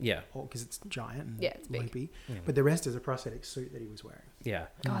CG. Yeah. Because it's giant and Yeah, it's big. lumpy. But the rest is a prosthetic suit that he was wearing. Yeah.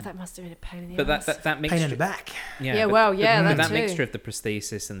 God, that must have been a pain in the But ass. that mixture... Pain in the back. Yeah, well, yeah, but that that too. mixture of the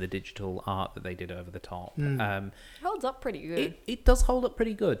prosthesis and the digital art that they did over the top, holds up pretty good. it does hold up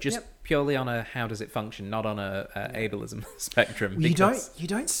pretty good. Just Yep. purely on a how does it function, not on a ableism spectrum. You because-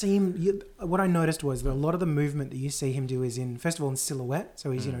 don't see him. What I noticed was that a lot of the movement that you see him do is first of all in silhouette, so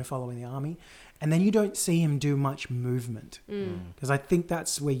he's following the army, and then you don't see him do much movement because I think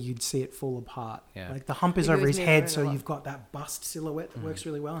that's where you'd see it fall apart. Yeah. Like the hump is He over goes his moving head, a so lot. you've got that bust silhouette that works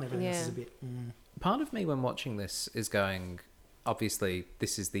really well, and everything else is a bit. Part of me when watching this is going, obviously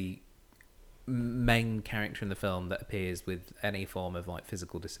this is the main character in the film that appears with any form of like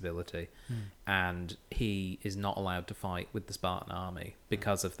physical disability, and he is not allowed to fight with the Spartan army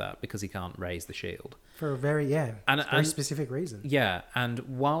because of that, because he can't raise the shield For a very very specific reason. Yeah, and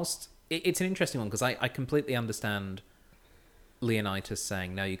whilst it's an interesting one because I completely understand Leonidas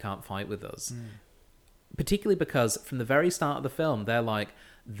saying no, you can't fight with us, particularly because from the very start of the film they're like,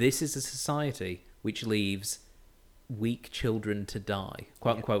 this is a society which leaves weak children to die,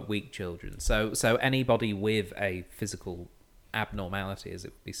 quote unquote weak children. So anybody with a physical abnormality, as it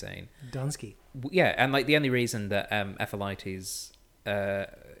would be seen, Dunsky. yeah, and like the only reason that Ephialtes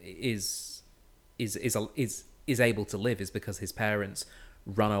is able to live is because his parents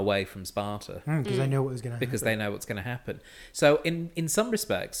run away from Sparta Because they know what was going to happen. because they know what's going to happen. So in some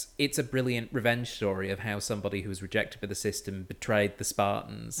respects, it's a brilliant revenge story of how somebody who was rejected by the system betrayed the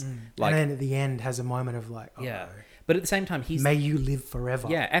Spartans. Like, and then at the end has a I yeah, but at the same time, he's may you live forever.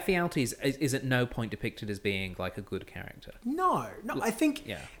 yeah. Ephialtes is at no point depicted as being like a good character. No, I think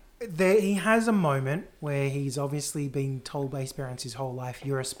Yeah. he has a moment where he's obviously been told by his parents his whole life,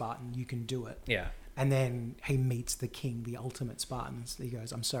 you're a Spartan, you can do it. Yeah. And then he meets the king, the ultimate Spartans. He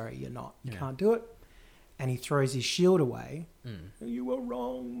goes, I'm sorry, you're not. You can't do it. And he throws his shield away. You were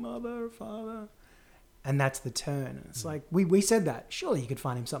wrong, mother, father. And that's the turn. It's like, we said that. Surely you could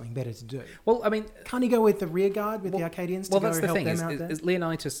find him something better to do. Well, I mean, Can't he go with the rear guard with the Arcadians to well, go that's the help thing them out there? is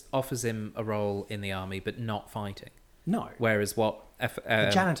Leonidas offers him a role in the army, but not fighting. No. Whereas what The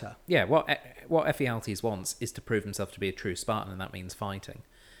janitor. yeah, what Ephialtes wants is to prove himself to be a true Spartan, and that means fighting.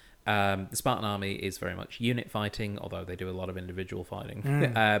 The Spartan army is very much unit fighting, although they do a lot of individual fighting.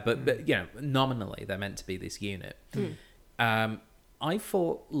 But you know, nominally they're meant to be this unit. I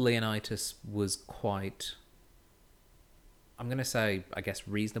thought Leonidas was quite, I'm going to say, I guess,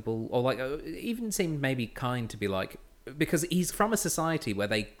 reasonable, or like even seemed maybe kind to be like, because he's from a society where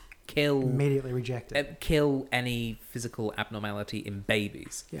they Immediately rejected. kill any physical abnormality in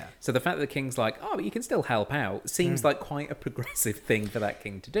babies. Yeah. So the fact that the king's like, oh, but you can still help out, seems like quite a progressive thing for that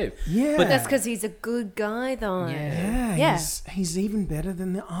king to do. Yeah. But that's because he's a good guy, though. Yeah. He's even better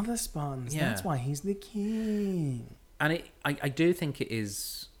than the other Spartans. Yeah. That's why he's the king. And I do think it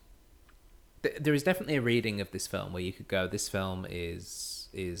is... There is definitely a reading of this film where you could go, this film is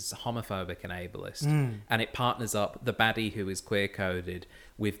homophobic and ableist, and it partners up the baddie who is queer-coded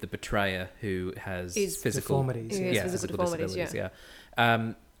with the betrayer who has physical deformities. Physical deformities, disabilities.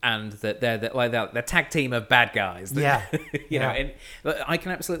 And that they're the tag team of bad guys. Yeah. You know, and I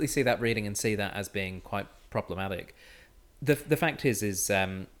can absolutely see that reading and see that as being quite problematic. The fact is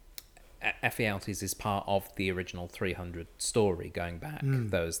Ephialtes is part of the original 300 story going back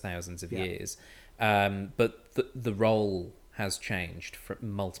those thousands of years, but the role has changed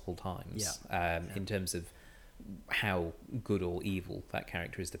multiple times in terms of how good or evil that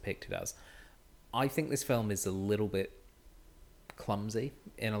character is depicted as. I think this film is a little bit clumsy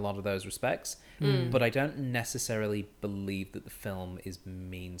in a lot of those respects, but I don't necessarily believe that the film is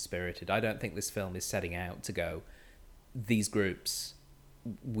mean-spirited. I don't think this film is setting out to go, these groups,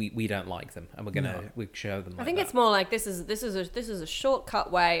 we don't like them, and we show them. I think it's more like this is a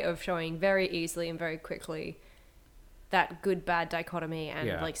shortcut way of showing very easily and very quickly that good bad dichotomy and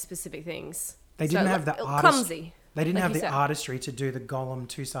like specific things. They didn't have the clumsy. They didn't like have you the said. artistry to do the Gollum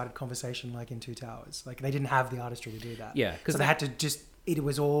two-sided conversation like in Two Towers. Like they didn't have the artistry to do that. Yeah, because they had to just. It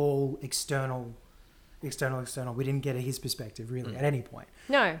was all external. We didn't get his perspective really at any point.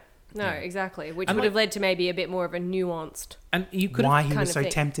 No, exactly. Which And would like- have led to maybe a bit more of a nuanced. and you could Why have, he kind was of so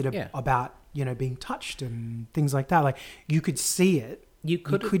thing. tempted about being touched and things like that. Like you could see it. You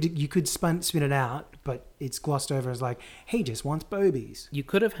could spin it out, but it's glossed over as like he just wants bobies. You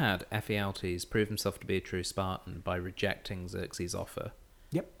could have had Ephialtes prove himself to be a true Spartan by rejecting Xerxes' offer.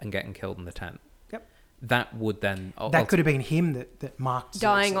 Yep. And getting killed in the tent. Yep. That would then... That could have been him that marked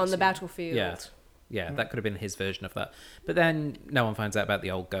Dying Xerxes, on the yeah. battlefield. Yeah, that could have been his version of that. But then no one finds out about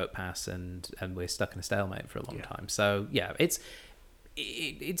the old goat pass, and we're stuck in a stalemate for a long time. So, yeah,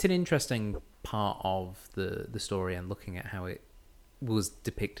 it's an interesting part of the story, and looking at how it was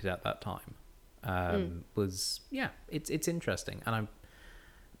depicted at that time it's interesting. And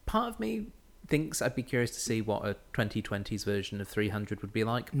part of me thinks I'd be curious to see what a 2020s version of 300 would be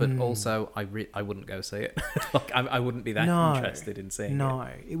like, but also I wouldn't go see it. Like, I wouldn't be that interested in seeing it. No,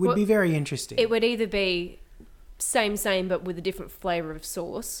 it would be very interesting. It would either be same, but with a different flavour of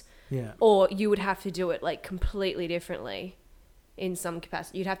sauce. Yeah. Or you would have to do it like completely differently in some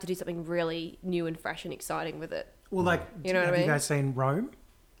capacity. You'd have to do something really new and fresh and exciting with it. Well, like, you know what have I mean? you guys seen Rome?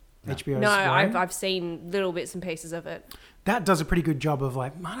 No. HBO's No, Rome? I've seen little bits and pieces of it. That does a pretty good job of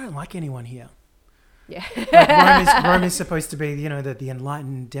like, I don't like anyone here. Yeah. Like Rome is supposed to be, the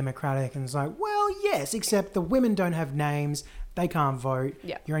enlightened democratic, and it's like, well, yes, except the women don't have names, they can't vote.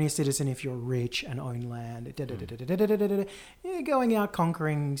 Yeah. You're only a citizen if you're rich and own land. You're going out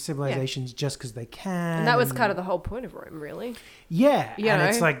conquering civilizations just because they can. And that was kind of the whole point of Rome, really. Yeah, You and know?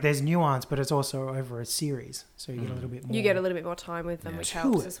 it's like there's nuance, but it's also over a series, so you get a little bit more. You get a little bit more time with them, which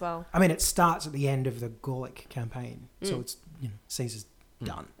helps as well. I mean, it starts at the end of the Gallic campaign, so it's Caesar's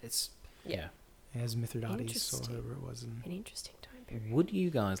done. It's Yeah. as Mithridates or Interesting. whoever it was. And An interesting time period. Would you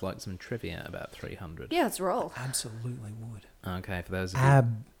guys like some trivia about 300? Yeah, let's roll. absolutely would. Okay, for those of you.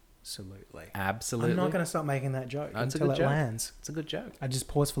 Absolutely. Absolutely. I'm not going to stop making that joke That's a until good it joke. lands. It's a good joke. I just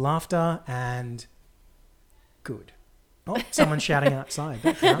pause for laughter and good. Oh, someone's shouting outside.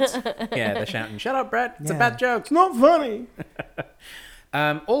 That counts. Yeah, they're shouting, "Shut up, Brett! It's a Yeah. bad joke." It's not funny.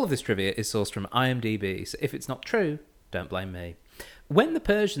 All of this trivia is sourced from IMDb, so if it's not true, don't blame me. When the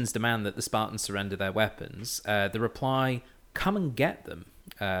Persians demand that the Spartans surrender their weapons, the reply, "Come and get them,"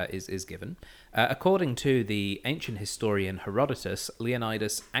 is given. According to the ancient historian Herodotus,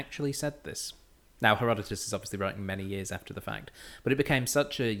 Leonidas actually said this. Now, Herodotus is obviously writing many years after the fact, but it became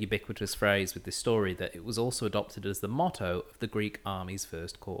such a ubiquitous phrase with this story that it was also adopted as the motto of the Greek army's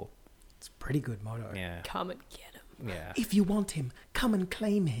first corps. It's a pretty good motto. Yeah. Come and get him. Yeah. If you want him, come and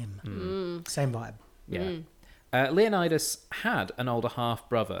claim him. Same vibe. Yeah. Leonidas had an older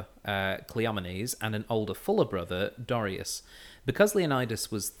half-brother, Cleomenes, and an older fuller brother, Dorius. Because Leonidas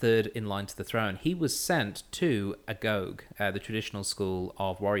was third in line to the throne, he was sent to Agog, the traditional school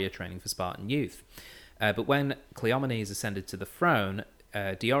of warrior training for Spartan youth. But when Cleomenes ascended to the throne,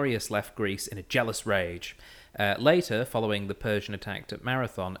 Dorius left Greece in a jealous rage. Later, following the Persian attack at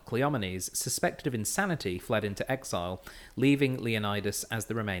Marathon, Cleomenes, suspected of insanity, fled into exile, leaving Leonidas as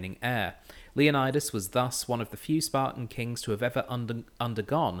the remaining heir. Leonidas was thus one of the few Spartan kings to have ever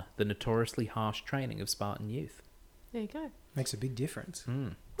undergone the notoriously harsh training of Spartan youth. There you go. Makes a big difference.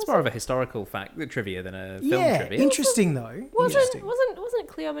 It's more of a historical fact, trivia, than a film Yeah, trivia. interesting though. Interesting. Wasn't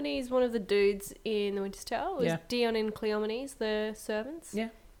Cleomenes one of the dudes in the Winter's Tale? Was Yeah. Dion and Cleomenes the servants? Yeah.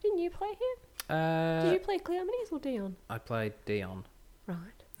 Didn't you play him? Did you play Cleomenes or Dion? I played Dion. Right.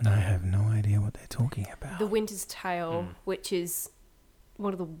 I have no idea what they're talking about. The Winter's Tale, which is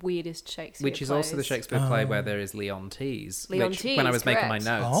one of the weirdest Shakespeare Which is also the plays. Shakespeare play where there is Leontes. Leontes, which, when I was making my correct.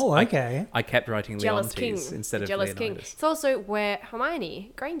 notes, Oh, okay. I kept writing Jealous Leontes King. instead The of Jealous King. Leonidas. It's also where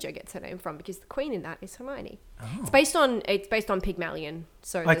Hermione Granger gets her name from, because the queen in that is Hermione. Oh. It's based on Pygmalion,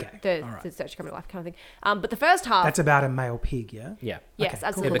 so Okay, the all right. the Search Coming to Life kind of thing. But the first half, That's about a male pig, yeah? Yeah. yes, okay,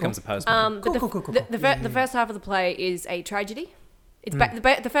 absolutely. It becomes a postman. But Cool. the Yeah. first half of the play is a tragedy. It's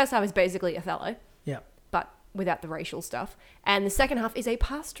the first half is basically Othello, Yeah. but without the racial stuff, and the second half is a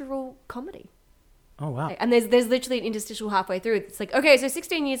pastoral comedy. Oh, wow. And there's literally an interstitial halfway through. It's like, okay, so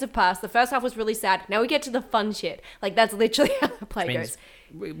 16 years have passed. The first half was really sad. Now we get to the fun shit. Like, that's literally how the play goes.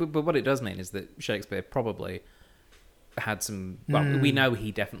 But what it does mean is that Shakespeare probably had some. Well, we know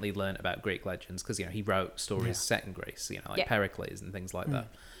he definitely learnt about Greek legends because he wrote stories set in Greece, like Yeah. Pericles and things like that.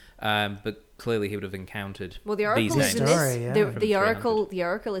 But clearly he would have encountered Well, the these oracle is names. in Story, this. yeah. The, From the oracle, 300. the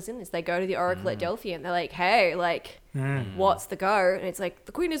oracle is in this. They go to the oracle at Delphi and they're like, "Hey, like, what's the go?" And it's like,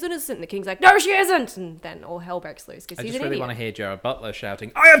 "The queen is innocent." And the king's like, "No, she isn't." And then all hell breaks loose because I he's just an really idiot. want to hear Gerard Butler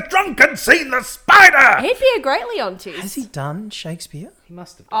shouting, "I have drunk and seen the spider!" He'd be a great Leontes. Has he done Shakespeare? He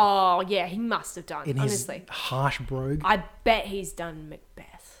must have. Oh yeah, he must have done. In honestly, his harsh brogue? I bet he's done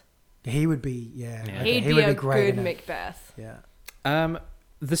Macbeth. He would be, yeah. Yeah. Okay, He'd he be would a great good in it. Macbeth. Yeah.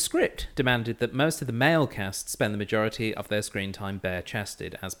 The script demanded that most of the male cast spend the majority of their screen time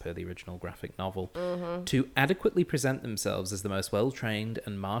bare-chested, as per the original graphic novel. To adequately present themselves as the most well-trained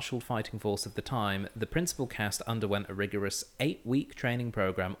and marshalled fighting force of the time, the principal cast underwent a rigorous 8-week training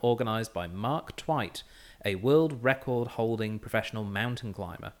program organised by Mark Twight, a world record-holding professional mountain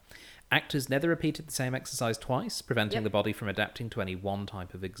climber. Actors never repeated the same exercise twice, preventing the body from adapting to any one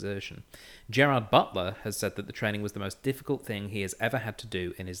type of exertion. Gerard Butler has said that the training was the most difficult thing he has ever had to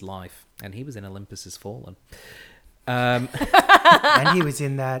do in his life, and he was in Olympus Has Fallen. Um, And he was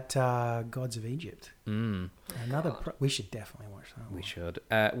in that Gods of Egypt. We should definitely watch that one. we should.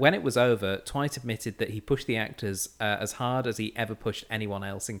 When it was over, Twight admitted that he pushed the actors as hard as he ever pushed anyone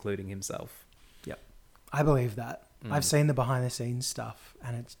else, including himself. Yep. I believe that. I've seen the behind the scenes stuff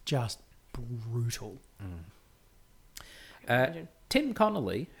and it's just brutal. Tim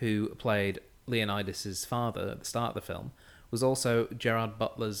Connolly, who played Leonidas's father at the start of the film, was also Gerard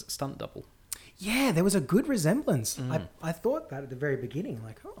Butler's stunt double. Yeah, there was a good resemblance. I thought that at the very beginning,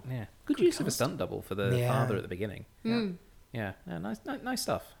 like, oh. Yeah, good use of a stunt double for the Yeah. father at the beginning. Yeah, nice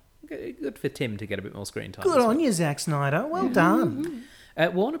stuff. Good for Tim to get a bit more screen time. Good as on well. you, Zack Snyder. Well done.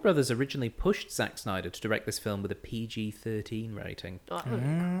 Warner Brothers originally pushed Zack Snyder to direct this film with a PG-13 rating.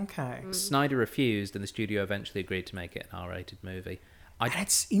 Okay. Snyder refused, and the studio eventually agreed to make it an R-rated movie.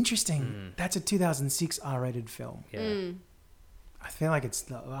 That's interesting. That's a 2006 R-rated film. Yeah. I feel like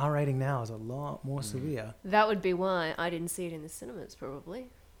the R rating now is a lot more severe. That would be why I didn't see it in the cinemas, probably.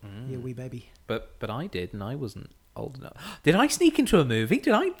 Yeah, wee baby. But I did, and I wasn't old enough. Did I sneak into a movie?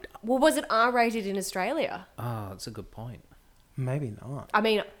 Did I? Well, was it R-rated in Australia? Oh, that's a good point. Maybe not. I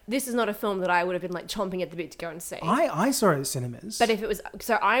mean, this is not a film that I would have been like chomping at the bit to go and see. I saw it at cinemas. But if it was,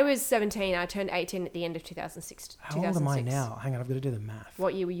 so I was 17. I turned 18 at the end of 2006. How old am I now? Hang on, I've got to do the math.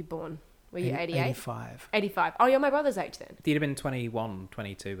 What year were you born? Were you 88? 85. 85. Oh, you're my brother's age then. You'd have been 21,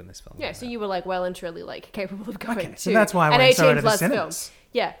 22 when this film Yeah, came so out. you were like well and truly like capable of going Okay, to so that's why I an went and saw 18 it at the plus film. cinemas.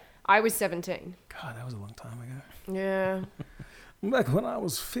 Yeah, I was 17. God, that was a long time ago. Yeah. Back when I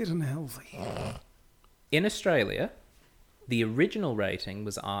was fit and healthy. In Australia, the original rating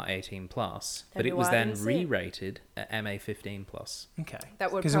was R18+, but That'd it be was why I then didn't see it. re-rated at MA15+. Okay.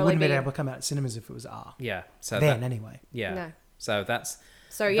 That would Because it probably wouldn't be be able to come out at cinemas if it was R. Yeah. So Then, that, anyway. yeah. No. So that's...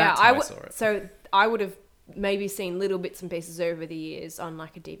 So yeah, That's how I saw it. So I would have maybe seen little bits and pieces over the years on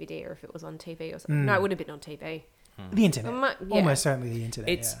like a DVD or if it was on TV or something. No, it would have been on TV. The internet. Yeah. Almost certainly the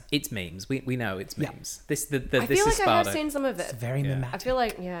internet, It's memes. We know it's Yeah. memes. This I this feel is like I have Sparta. seen some of It's it. very Yeah. I mimetic. feel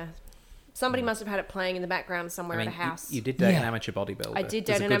like somebody must have had it playing in the background somewhere I mean, at a house. you did date an Yeah. amateur bodybuilder. I did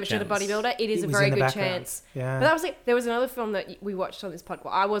There's date a an good amateur chance. bodybuilder. It is It a was very in the good background. chance. Yeah. But that was like there was another film that we watched on this podcast.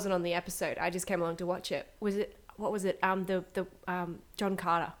 Well, I wasn't on the episode. I just came along to watch it. What was it? The John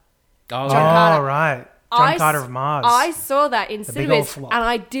Carter. Oh, John Carter. Right. John Carter of Mars. I saw that in The big cinemas, old and flop.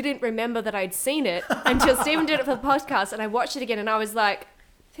 I didn't remember that I'd seen it until Stephen did it for the podcast, and I watched it again, and I was like,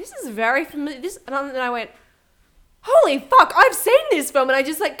 "This is very familiar." And then I went, "Holy fuck! I've seen this film," and I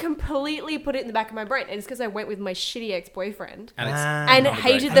just like completely put it in the back of my brain, and it's because I went with my shitty ex-boyfriend and it's and not a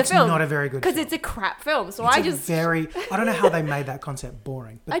hated great- the It's film. not a very good because film. it's a crap film. So It's I a just very... I don't know how they made that concept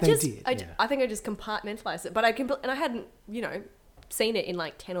boring, but they did. I think I just compartmentalized it. But and I hadn't, seen it in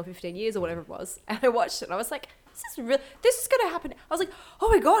like 10 or 15 years or whatever it was. And I watched it and I was like, this is going to happen. I was like, oh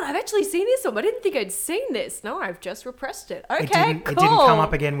my God, I've actually seen this film. I didn't think I'd seen this. No, I've just repressed it. Okay, It cool. didn't come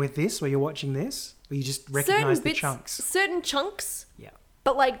up again with this, where you're watching this, or you just recognize the chunks. Certain chunks, Yeah.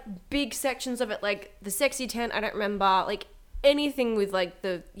 but like big sections of it, like the sexy tent, I don't remember. Like anything with like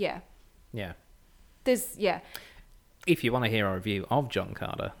Yeah. there's, If you want to hear our review of John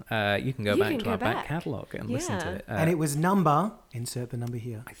Carter, you can go back to our back catalogue and listen to Yeah. it. And it was insert the number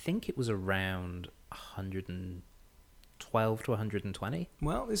here. I think it was around 112 to 120.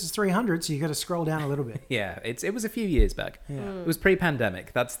 Well, this is 300, so you got to scroll down a little bit. Yeah, it was a few years back. It was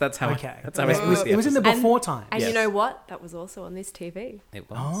pre-pandemic. That's how. Okay. That's how It was in the before time. And Yes. you know what? That was also on this TV. It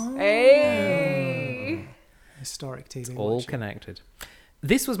was. Oh, Hey. historic TV. All watching. connected.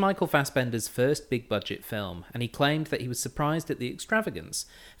 This was Michael Fassbender's first big-budget film, and he claimed that he was surprised at the extravagance.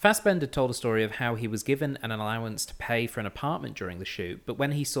 Fassbender told a story of how he was given an allowance to pay for an apartment during the shoot, but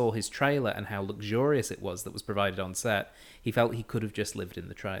when he saw his trailer and how luxurious it was that was provided on set, he felt he could have just lived in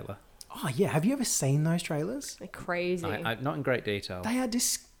the trailer. Oh, yeah. Have you ever seen those trailers? They're crazy. Not in great detail. They are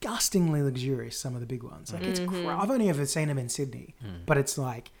disgustingly luxurious, some of the big ones. Like, it's Mm-hmm. I've only ever seen them in Sydney, but it's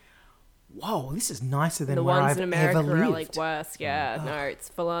like, whoa, this is nicer than the where ones I've in America ever lived. are like worse. Yeah, no, it's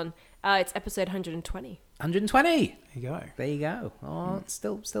full on. It's episode 120. 120. There you go. There you go. Oh, it's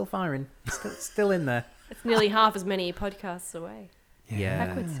still firing. Still in there. It's nearly half as many podcasts away. Yeah.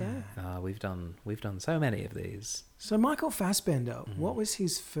 Backwards, yeah. We've done so many of these. So Michael Fassbender, Mm-hmm. what was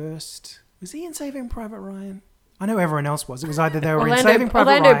his first... Was he in Saving Private Ryan? I know everyone else was. It was either they were in Saving Private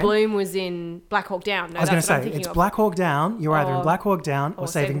Orlando Ryan... Bloom was in Black Hawk Down. No, I was going to that's what I'm say, thinking it's of. Black Hawk Down. You're either in Or- Black Hawk Down or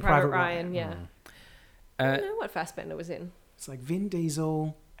Saving Private Ryan. Yeah. I don't know what Fassbender was in. It's like Vin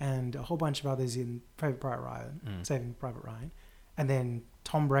Diesel and a whole bunch of others in Saving Private Ryan, Saving Private Ryan, and then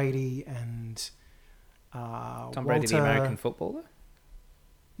Tom Brady and Tom Brady, the Walter- American footballer?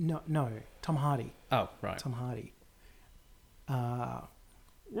 No, Tom Hardy. Oh, right. Tom Hardy.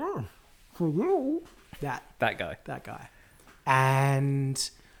 for you. That guy. That guy. And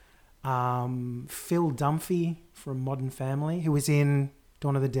Phil Dunphy from Modern Family, who was in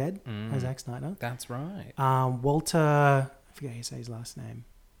Dawn of the Dead as Zack Snyder. That's right. Walter, I forget how you say his last name,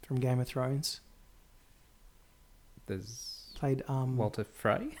 from Game of Thrones. There's Played Walter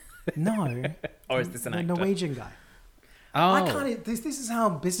Frey? No. Or is this an actor? The Norwegian guy. Oh. I can't. This is how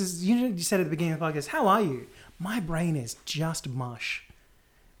business. You said at the beginning of the podcast, how are you? My brain is just mush.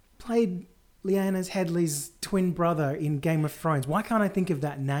 Played Lyanna Headley's twin brother in Game of Thrones. Why can't I think of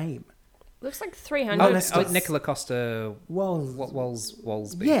that name? Looks like 300. Nicola Costa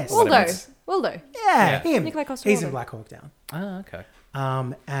Walsby. Yes. Waldo. Yeah, him. Nicola Costa He's Waldo. in Black Hawk Down. Oh, okay.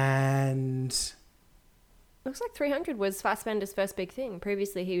 And Looks like 300 was Fassbender's first big thing.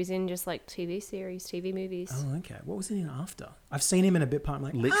 Previously, he was in just like TV series, TV movies. oh, okay. What was he in after? I've seen him in a bit part. I'm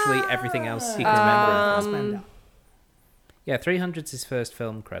like, Literally everything else he can remember. Fassbender. Yeah, 300's his first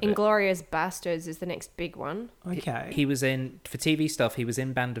film credit. Inglourious Bastards is the next big one. Okay, He was in, for TV stuff, he was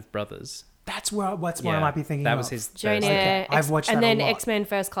in Band of Brothers. that's what I might be thinking. That of. was his Jane first. Eyre, Okay, I've watched and that a then lot. X-Men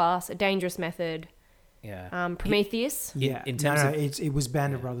First Class, A Dangerous Method, Yeah. Prometheus, Yeah, in terms of- it was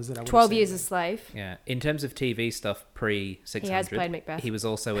Band of Brothers that I would 12 have Years seen. a Slave. Yeah. In terms of TV stuff pre-600. He has played Macbeth. He was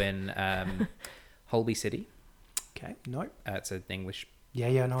also in Holby City. Okay, nope. It's an English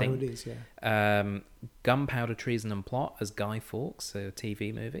Yeah, no, thing. it is. Yeah. Gunpowder, Treason and Plot as Guy Fawkes, a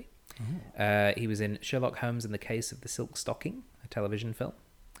TV movie. He was in Sherlock Holmes and the Case of the Silk Stocking, a television film.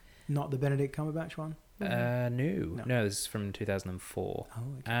 Not the Benedict Cumberbatch one. No, this is from 2004. Oh,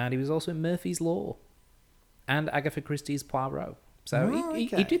 okay. And he was also in Murphy's Law and Agatha Christie's Poirot. So he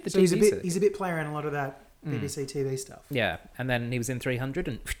did the so TV he's a bit circuit. he's a bit playing around a lot of that BBC TV stuff. Yeah, and then he was in 300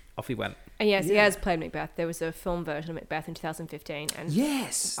 and off he went. And yes, he Yeah. has played Macbeth. There was a film version of Macbeth in 2015. And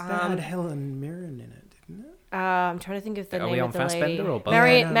Yes, that had Helen Mirren in it, didn't it? I'm trying to think of the Are name we on of the Fassbender lady. or Butler?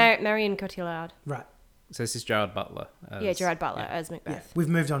 Marion, Yeah, Marion Cotillard. Right. So this is Gerard Butler. Yeah, Gerard Butler yeah. as Yeah, Macbeth. we've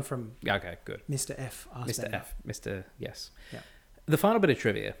moved on from Okay, good. Mr. F. Mr. Arsbender. F. Mr. Yes. Yeah. The final bit of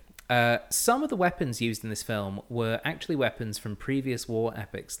trivia. Some of the weapons used in this film were actually weapons from previous war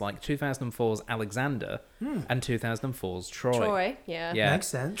epics like 2004's Alexander and 2004's Troy, yeah. Yeah. Makes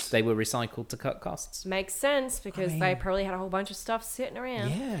sense. They were recycled to cut costs. Makes sense because I they mean- probably had a whole bunch of stuff sitting around.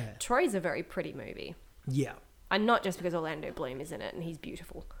 Yeah. Troy's a very pretty movie. Yeah. And not just because Orlando Bloom is in it and he's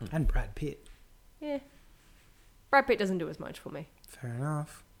beautiful. And Brad Pitt. Yeah. Brad Pitt doesn't do as much for me. Fair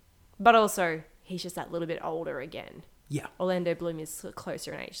enough. But also, he's just that little bit older again. Yeah. Orlando Bloom is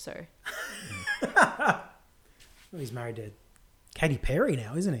closer in age, so. Well, he's married to Katy Perry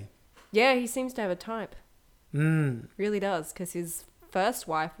now, isn't he? Yeah, he seems to have a type. Mm. Really does, because his first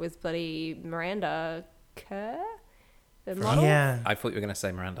wife was bloody Miranda Kerr? The model? Yeah. I thought you were going to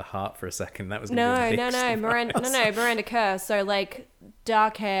say Miranda Hart for a second. That was going No, to be a no, big no, Miranda Kerr. So, like,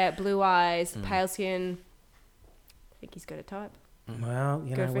 dark hair, blue eyes, Mm. pale skin. I think he's got a type. Well, you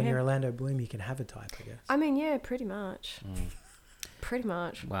Good know, for when you're him. Orlando Bloom, you can have a type, I guess. I mean, yeah, pretty much. Mm. Pretty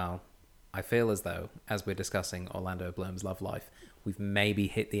much. Well, I feel as though, as we're discussing Orlando Bloom's love life, we've maybe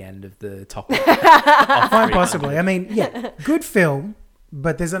hit the end of the topic. Quite possibly. I mean, yeah, good film,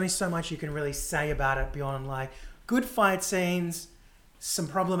 but there's only so much you can really say about it beyond, like, good fight scenes, some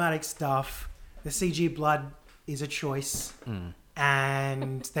problematic stuff, the CG blood is a choice,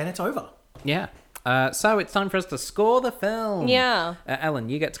 and then it's over. Yeah. So it's time for us to score the film. Yeah. Ellen,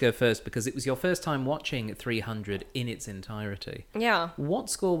 you get to go first because it was your first time watching 300 in its entirety. Yeah. What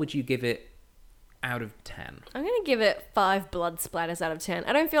score would you give it out of 10? I'm going to give it 5 blood splatters out of 10.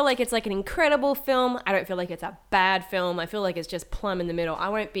 I don't feel like it's like an incredible film. I don't feel like it's a bad film. I feel like it's just plumb in the middle. I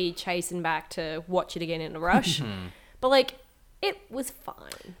won't be chasing back to watch it again in a rush. But like, it was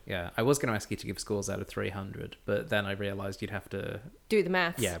fine. Yeah, I was going to ask you to give scores out of 300, but then I realised you'd have to... Do the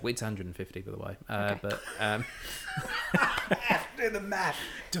maths. Yeah, it's 150, by the way. Okay. But, Do the math.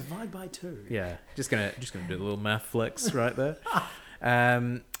 Divide by 2. yeah, just gonna do a little math flex right there.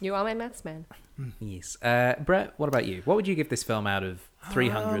 You are my maths man. Yes. Brett, what about you? What would you give this film out of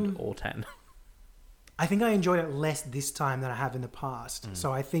 300 or 10? I think I enjoyed it less this time than I have in the past.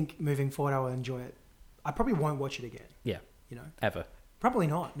 So I think moving forward, I will enjoy it. I probably won't watch it again, Yeah, you know? ever. Probably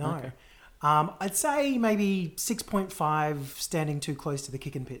not, no. Okay. I'd say maybe 6.5 standing too close to the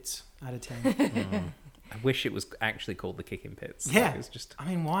kicking pits out of 10. I wish it was actually called the Kicking Pits. Yeah. Like, it's just... I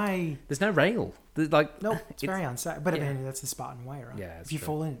mean, why? There's no rail. There's like... No, it's very unsafe. But yeah. I mean, that's the Spartan way, right? Yeah, If it's you true.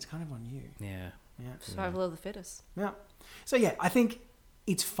 fall in, it's kind of on you. Yeah. Yeah. Survival of the fittest. Yeah. So yeah, I think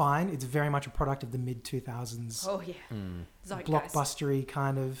it's fine. It's very much a product of the mid 2000s Oh, yeah. Mm. Zeitgeist. blockbustery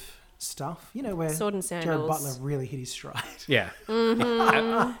kind of stuff. You know, where Sword and Jared sandals. Butler really hit his stride. Yeah.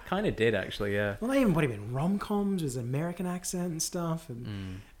 Mm-hmm. Kind of did, actually, yeah. Well, they even put him in rom-coms with an American accent and stuff.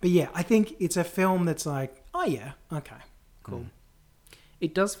 And But yeah, I think it's a film that's like, oh yeah, okay, cool.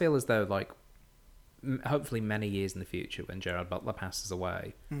 It does feel as though, like, hopefully many years in the future when Gerard Butler passes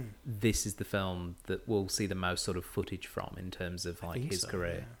away, this is the film that we'll see the most sort of footage from in terms of like his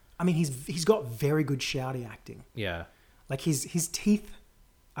career. Yeah. I mean, he's got very good shouty acting. Yeah. Like his teeth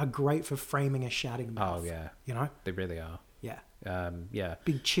are great for framing a shouting mouth. Oh yeah. You know? They really are. Yeah. Yeah.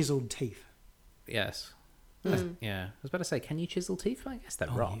 Big chiseled teeth. Yes. Yeah. I was about to say, can you chisel teeth? I guess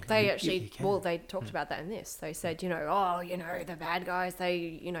that rock. They You actually, can. well, they talked about that in this. They said, the bad guys,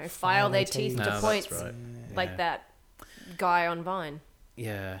 they, file their teeth No, to that's points right. like Yeah. that guy on Vine.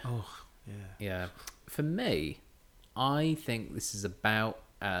 Yeah. Oh, yeah. Yeah. For me, I think this is about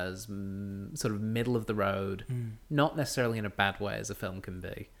as sort of middle of the road, not necessarily in a bad way as a film can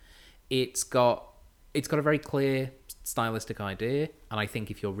be. It's got a very clear stylistic idea, and I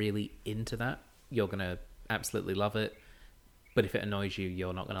think if you're really into that, you're gonna absolutely love it. But if it annoys you,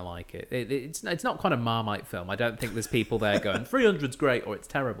 you're not gonna like it. It's not quite a Marmite film. I don't think there's people there going 300's great or it's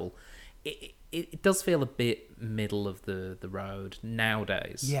terrible. It does feel a bit middle of the road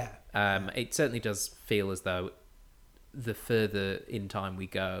nowadays. Yeah. It certainly does feel as though the further in time we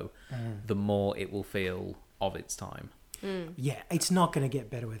go, the more it will feel of its time. Yeah, it's not going to get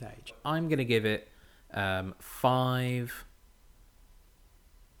better with age. I'm going to give it 5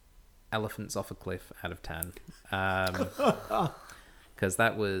 elephants off a cliff out of 10. Because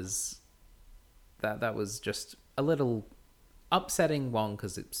that was just a little upsetting one,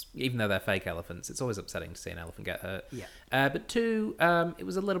 because it's, even though they're fake elephants, it's always upsetting to see an elephant get hurt. Yeah. But 2, it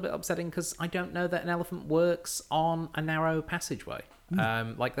was a little bit upsetting because I don't know that an elephant works on a narrow passageway.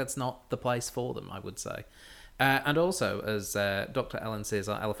 Like, that's not the place for them, I would say. And also, as Dr. Ellen Sears,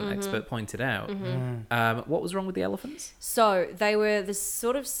 our elephant expert, pointed out, what was wrong with the elephants? So they were the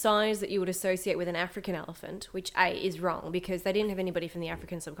sort of size that you would associate with an African elephant, which is wrong because they didn't have anybody from the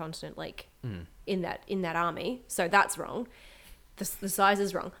African subcontinent in that army. So that's wrong. The size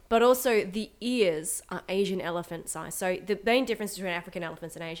is wrong. But also the ears are Asian elephant size. So the main difference between African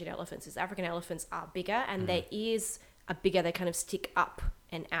elephants and Asian elephants is African elephants are bigger and their ears are bigger. They kind of stick up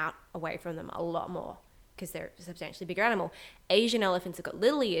and out away from them a lot more, because they're a substantially bigger animal. Asian elephants have got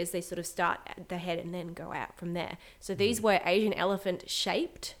little ears. They sort of start at the head and then go out from there. So these were Asian elephant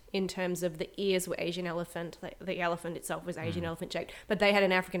shaped in terms of the ears were Asian elephant. Like the elephant itself was Asian elephant shaped, but they had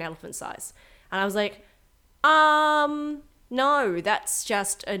an African elephant size. And I was like, no, that's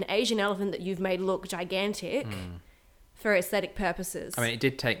just an Asian elephant that you've made look gigantic for aesthetic purposes. I mean, it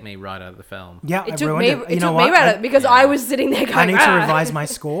did take me right out of the film. Yeah, It I took ruined me. it. It took me right out because I was sitting there going, I need to revise my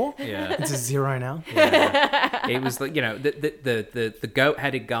score. Yeah. It's a 0 now. Yeah. It was like, the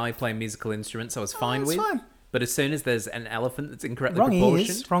goat-headed guy playing musical instruments I was fine That's with. fine. But as soon as there's an elephant that's incorrectly Wrong proportioned...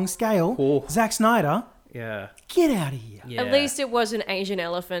 ears, wrong scale. Oh. Zack Snyder, Yeah. get out of here. Yeah. At least it was an Asian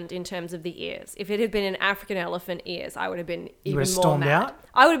elephant in terms of the ears. If it had been an African elephant ears, I would have been even would've more stormed mad. out?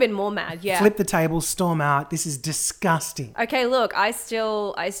 I would have been more mad, yeah. Flip the table, storm out. This is disgusting. Okay, look, I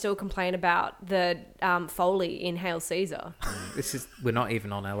still complain about the Foley in Hail Caesar. We're not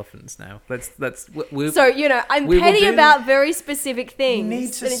even on elephants now. Let's So, I'm we will petty do- about very specific things. You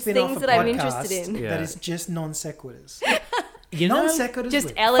need to and it's spin things off a that I'm podcast interested in. Yeah. that is just non sequiturs. You know, Non sequiturs. Just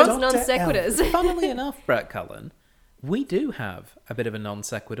with Ellen's Dr. non Ellen. sequiturs. funnily enough, Brett Cullen, we do have a bit of a non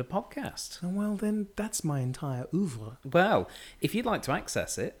sequitur podcast. Oh, well, then that's my entire oeuvre. Well, if you'd like to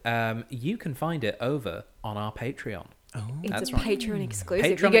access it, you can find it over on our Patreon. Oh, It's That's a right. Patreon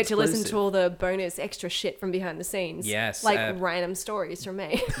exclusive. Patreon you get to listen exclusive. to all the bonus extra shit from behind the scenes. Yes, Like random stories from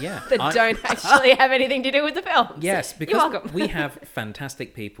me. Yeah, that don't actually have anything to do with the films. Yes, You're because welcome. we have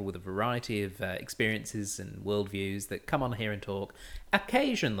fantastic people with a variety of experiences and worldviews that come on here and talk.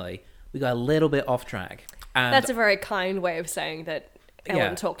 Occasionally, we go a little bit off track. And That's a very kind way of saying that Ellen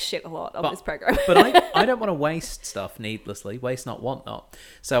Yeah. talks shit a lot on this program. But I don't want to waste stuff needlessly. Waste not, want not.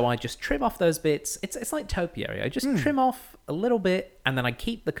 So I just trim off those bits. It's like topiary. I just trim off a little bit, and then I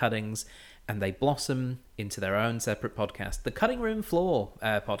keep the cuttings, and they blossom into their own separate podcast, the Cutting Room Floor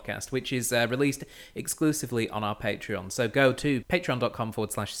podcast, which is released exclusively on our Patreon. So go to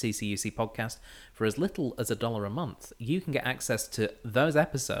patreon.com/CCUC podcast. For as little as $1 a month, you can get access to those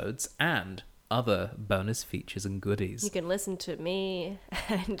episodes and other bonus features and goodies. You can listen to me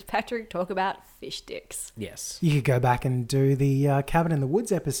and Patrick talk about fish dicks. Yes. You could go back and do the Cabin in the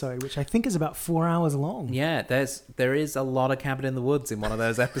Woods episode, which I think is about 4 hours long. Yeah, there is a lot of Cabin in the Woods in one of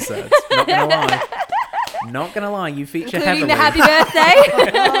those episodes. Not gonna lie. Not gonna lie, you feature Including heavily. the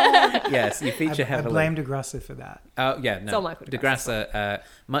happy birthday. Yes, you feature I heavily. blame DeGrasse for that. Oh yeah, no. all my fault, DeGrasse,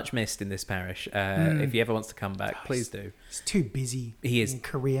 much missed in this parish. If he ever wants to come back, please do. He's too busy. He is. Being a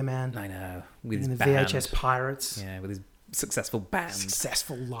career man. I know, with his In the band. VHS Pirates. Yeah, with his successful band.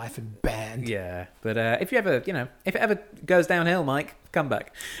 Successful life and band. Yeah, but if it ever goes downhill, Mike, come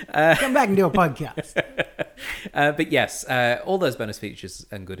back. Come back and do a podcast. But yes, all those bonus features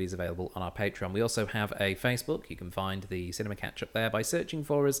and goodies available on our Patreon. We also have a Facebook. You can find the Cinema Catch Up there by searching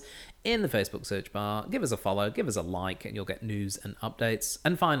for us in the Facebook search bar. Give us a follow, give us a like, and you'll get news and updates.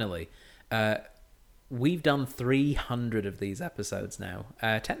 And finally, we've done 300 of these episodes now.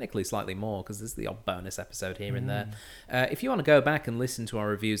 Technically slightly more, because there's the odd bonus episode here and there. If you want to go back and listen to our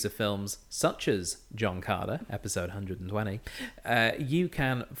reviews of films such as John Carter, episode 120, you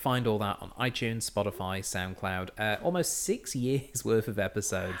can find all that on iTunes, Spotify, SoundCloud. Almost 6 years worth of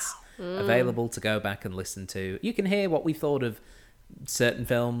episodes available to go back and listen to. You can hear what we thought of certain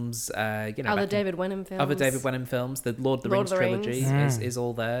films, other David Wenham films. The Lord of the Rings trilogy is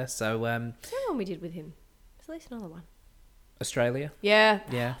all there. So one we did with him. There's at least another one. Australia. Yeah.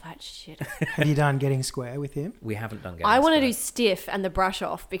 Oh, that shit. Have you done Getting Square with him? We haven't done Getting I want to Square. do Stiff and The Brush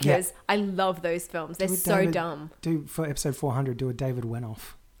Off because I love those films. They're so dumb. Do for episode 400. Do a David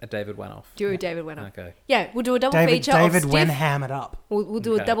Wenoff. A David Wenoff. Do a David Wenoff. Okay. Yeah, we'll do a double feature David of Stiff. Wenham it up. We'll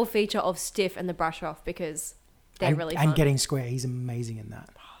do a double feature of Stiff and The Brush Off because they're really fun. And Getting Square, he's amazing in that.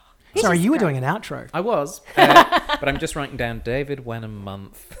 Sorry, you were doing an outro. I was, but I'm just writing down David Wenham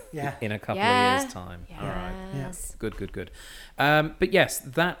month in a couple of years' time. Yes. All right. Yes. Good. But yes,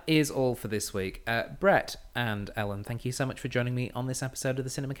 that is all for this week. Brett and Ellen, thank you so much for joining me on this episode of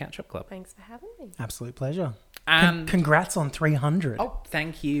the Cinema Catch-Up Club. Thanks for having me. Absolute pleasure. And congrats on 300. Oh,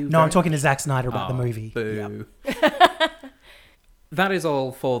 thank you. No, I'm talking to Zack Snyder about the movie. Boo. Yep. That is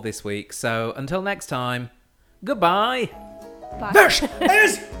all for this week. So until next time, goodbye. Bye. There she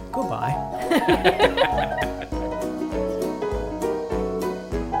is. Goodbye.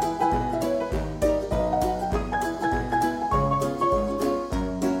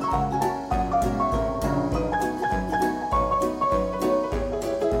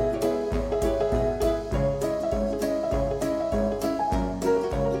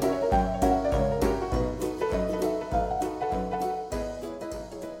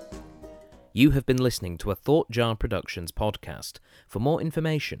 You have been listening to a Thought Jar Productions podcast. For more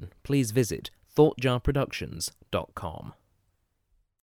information, please visit thoughtjarproductions.com.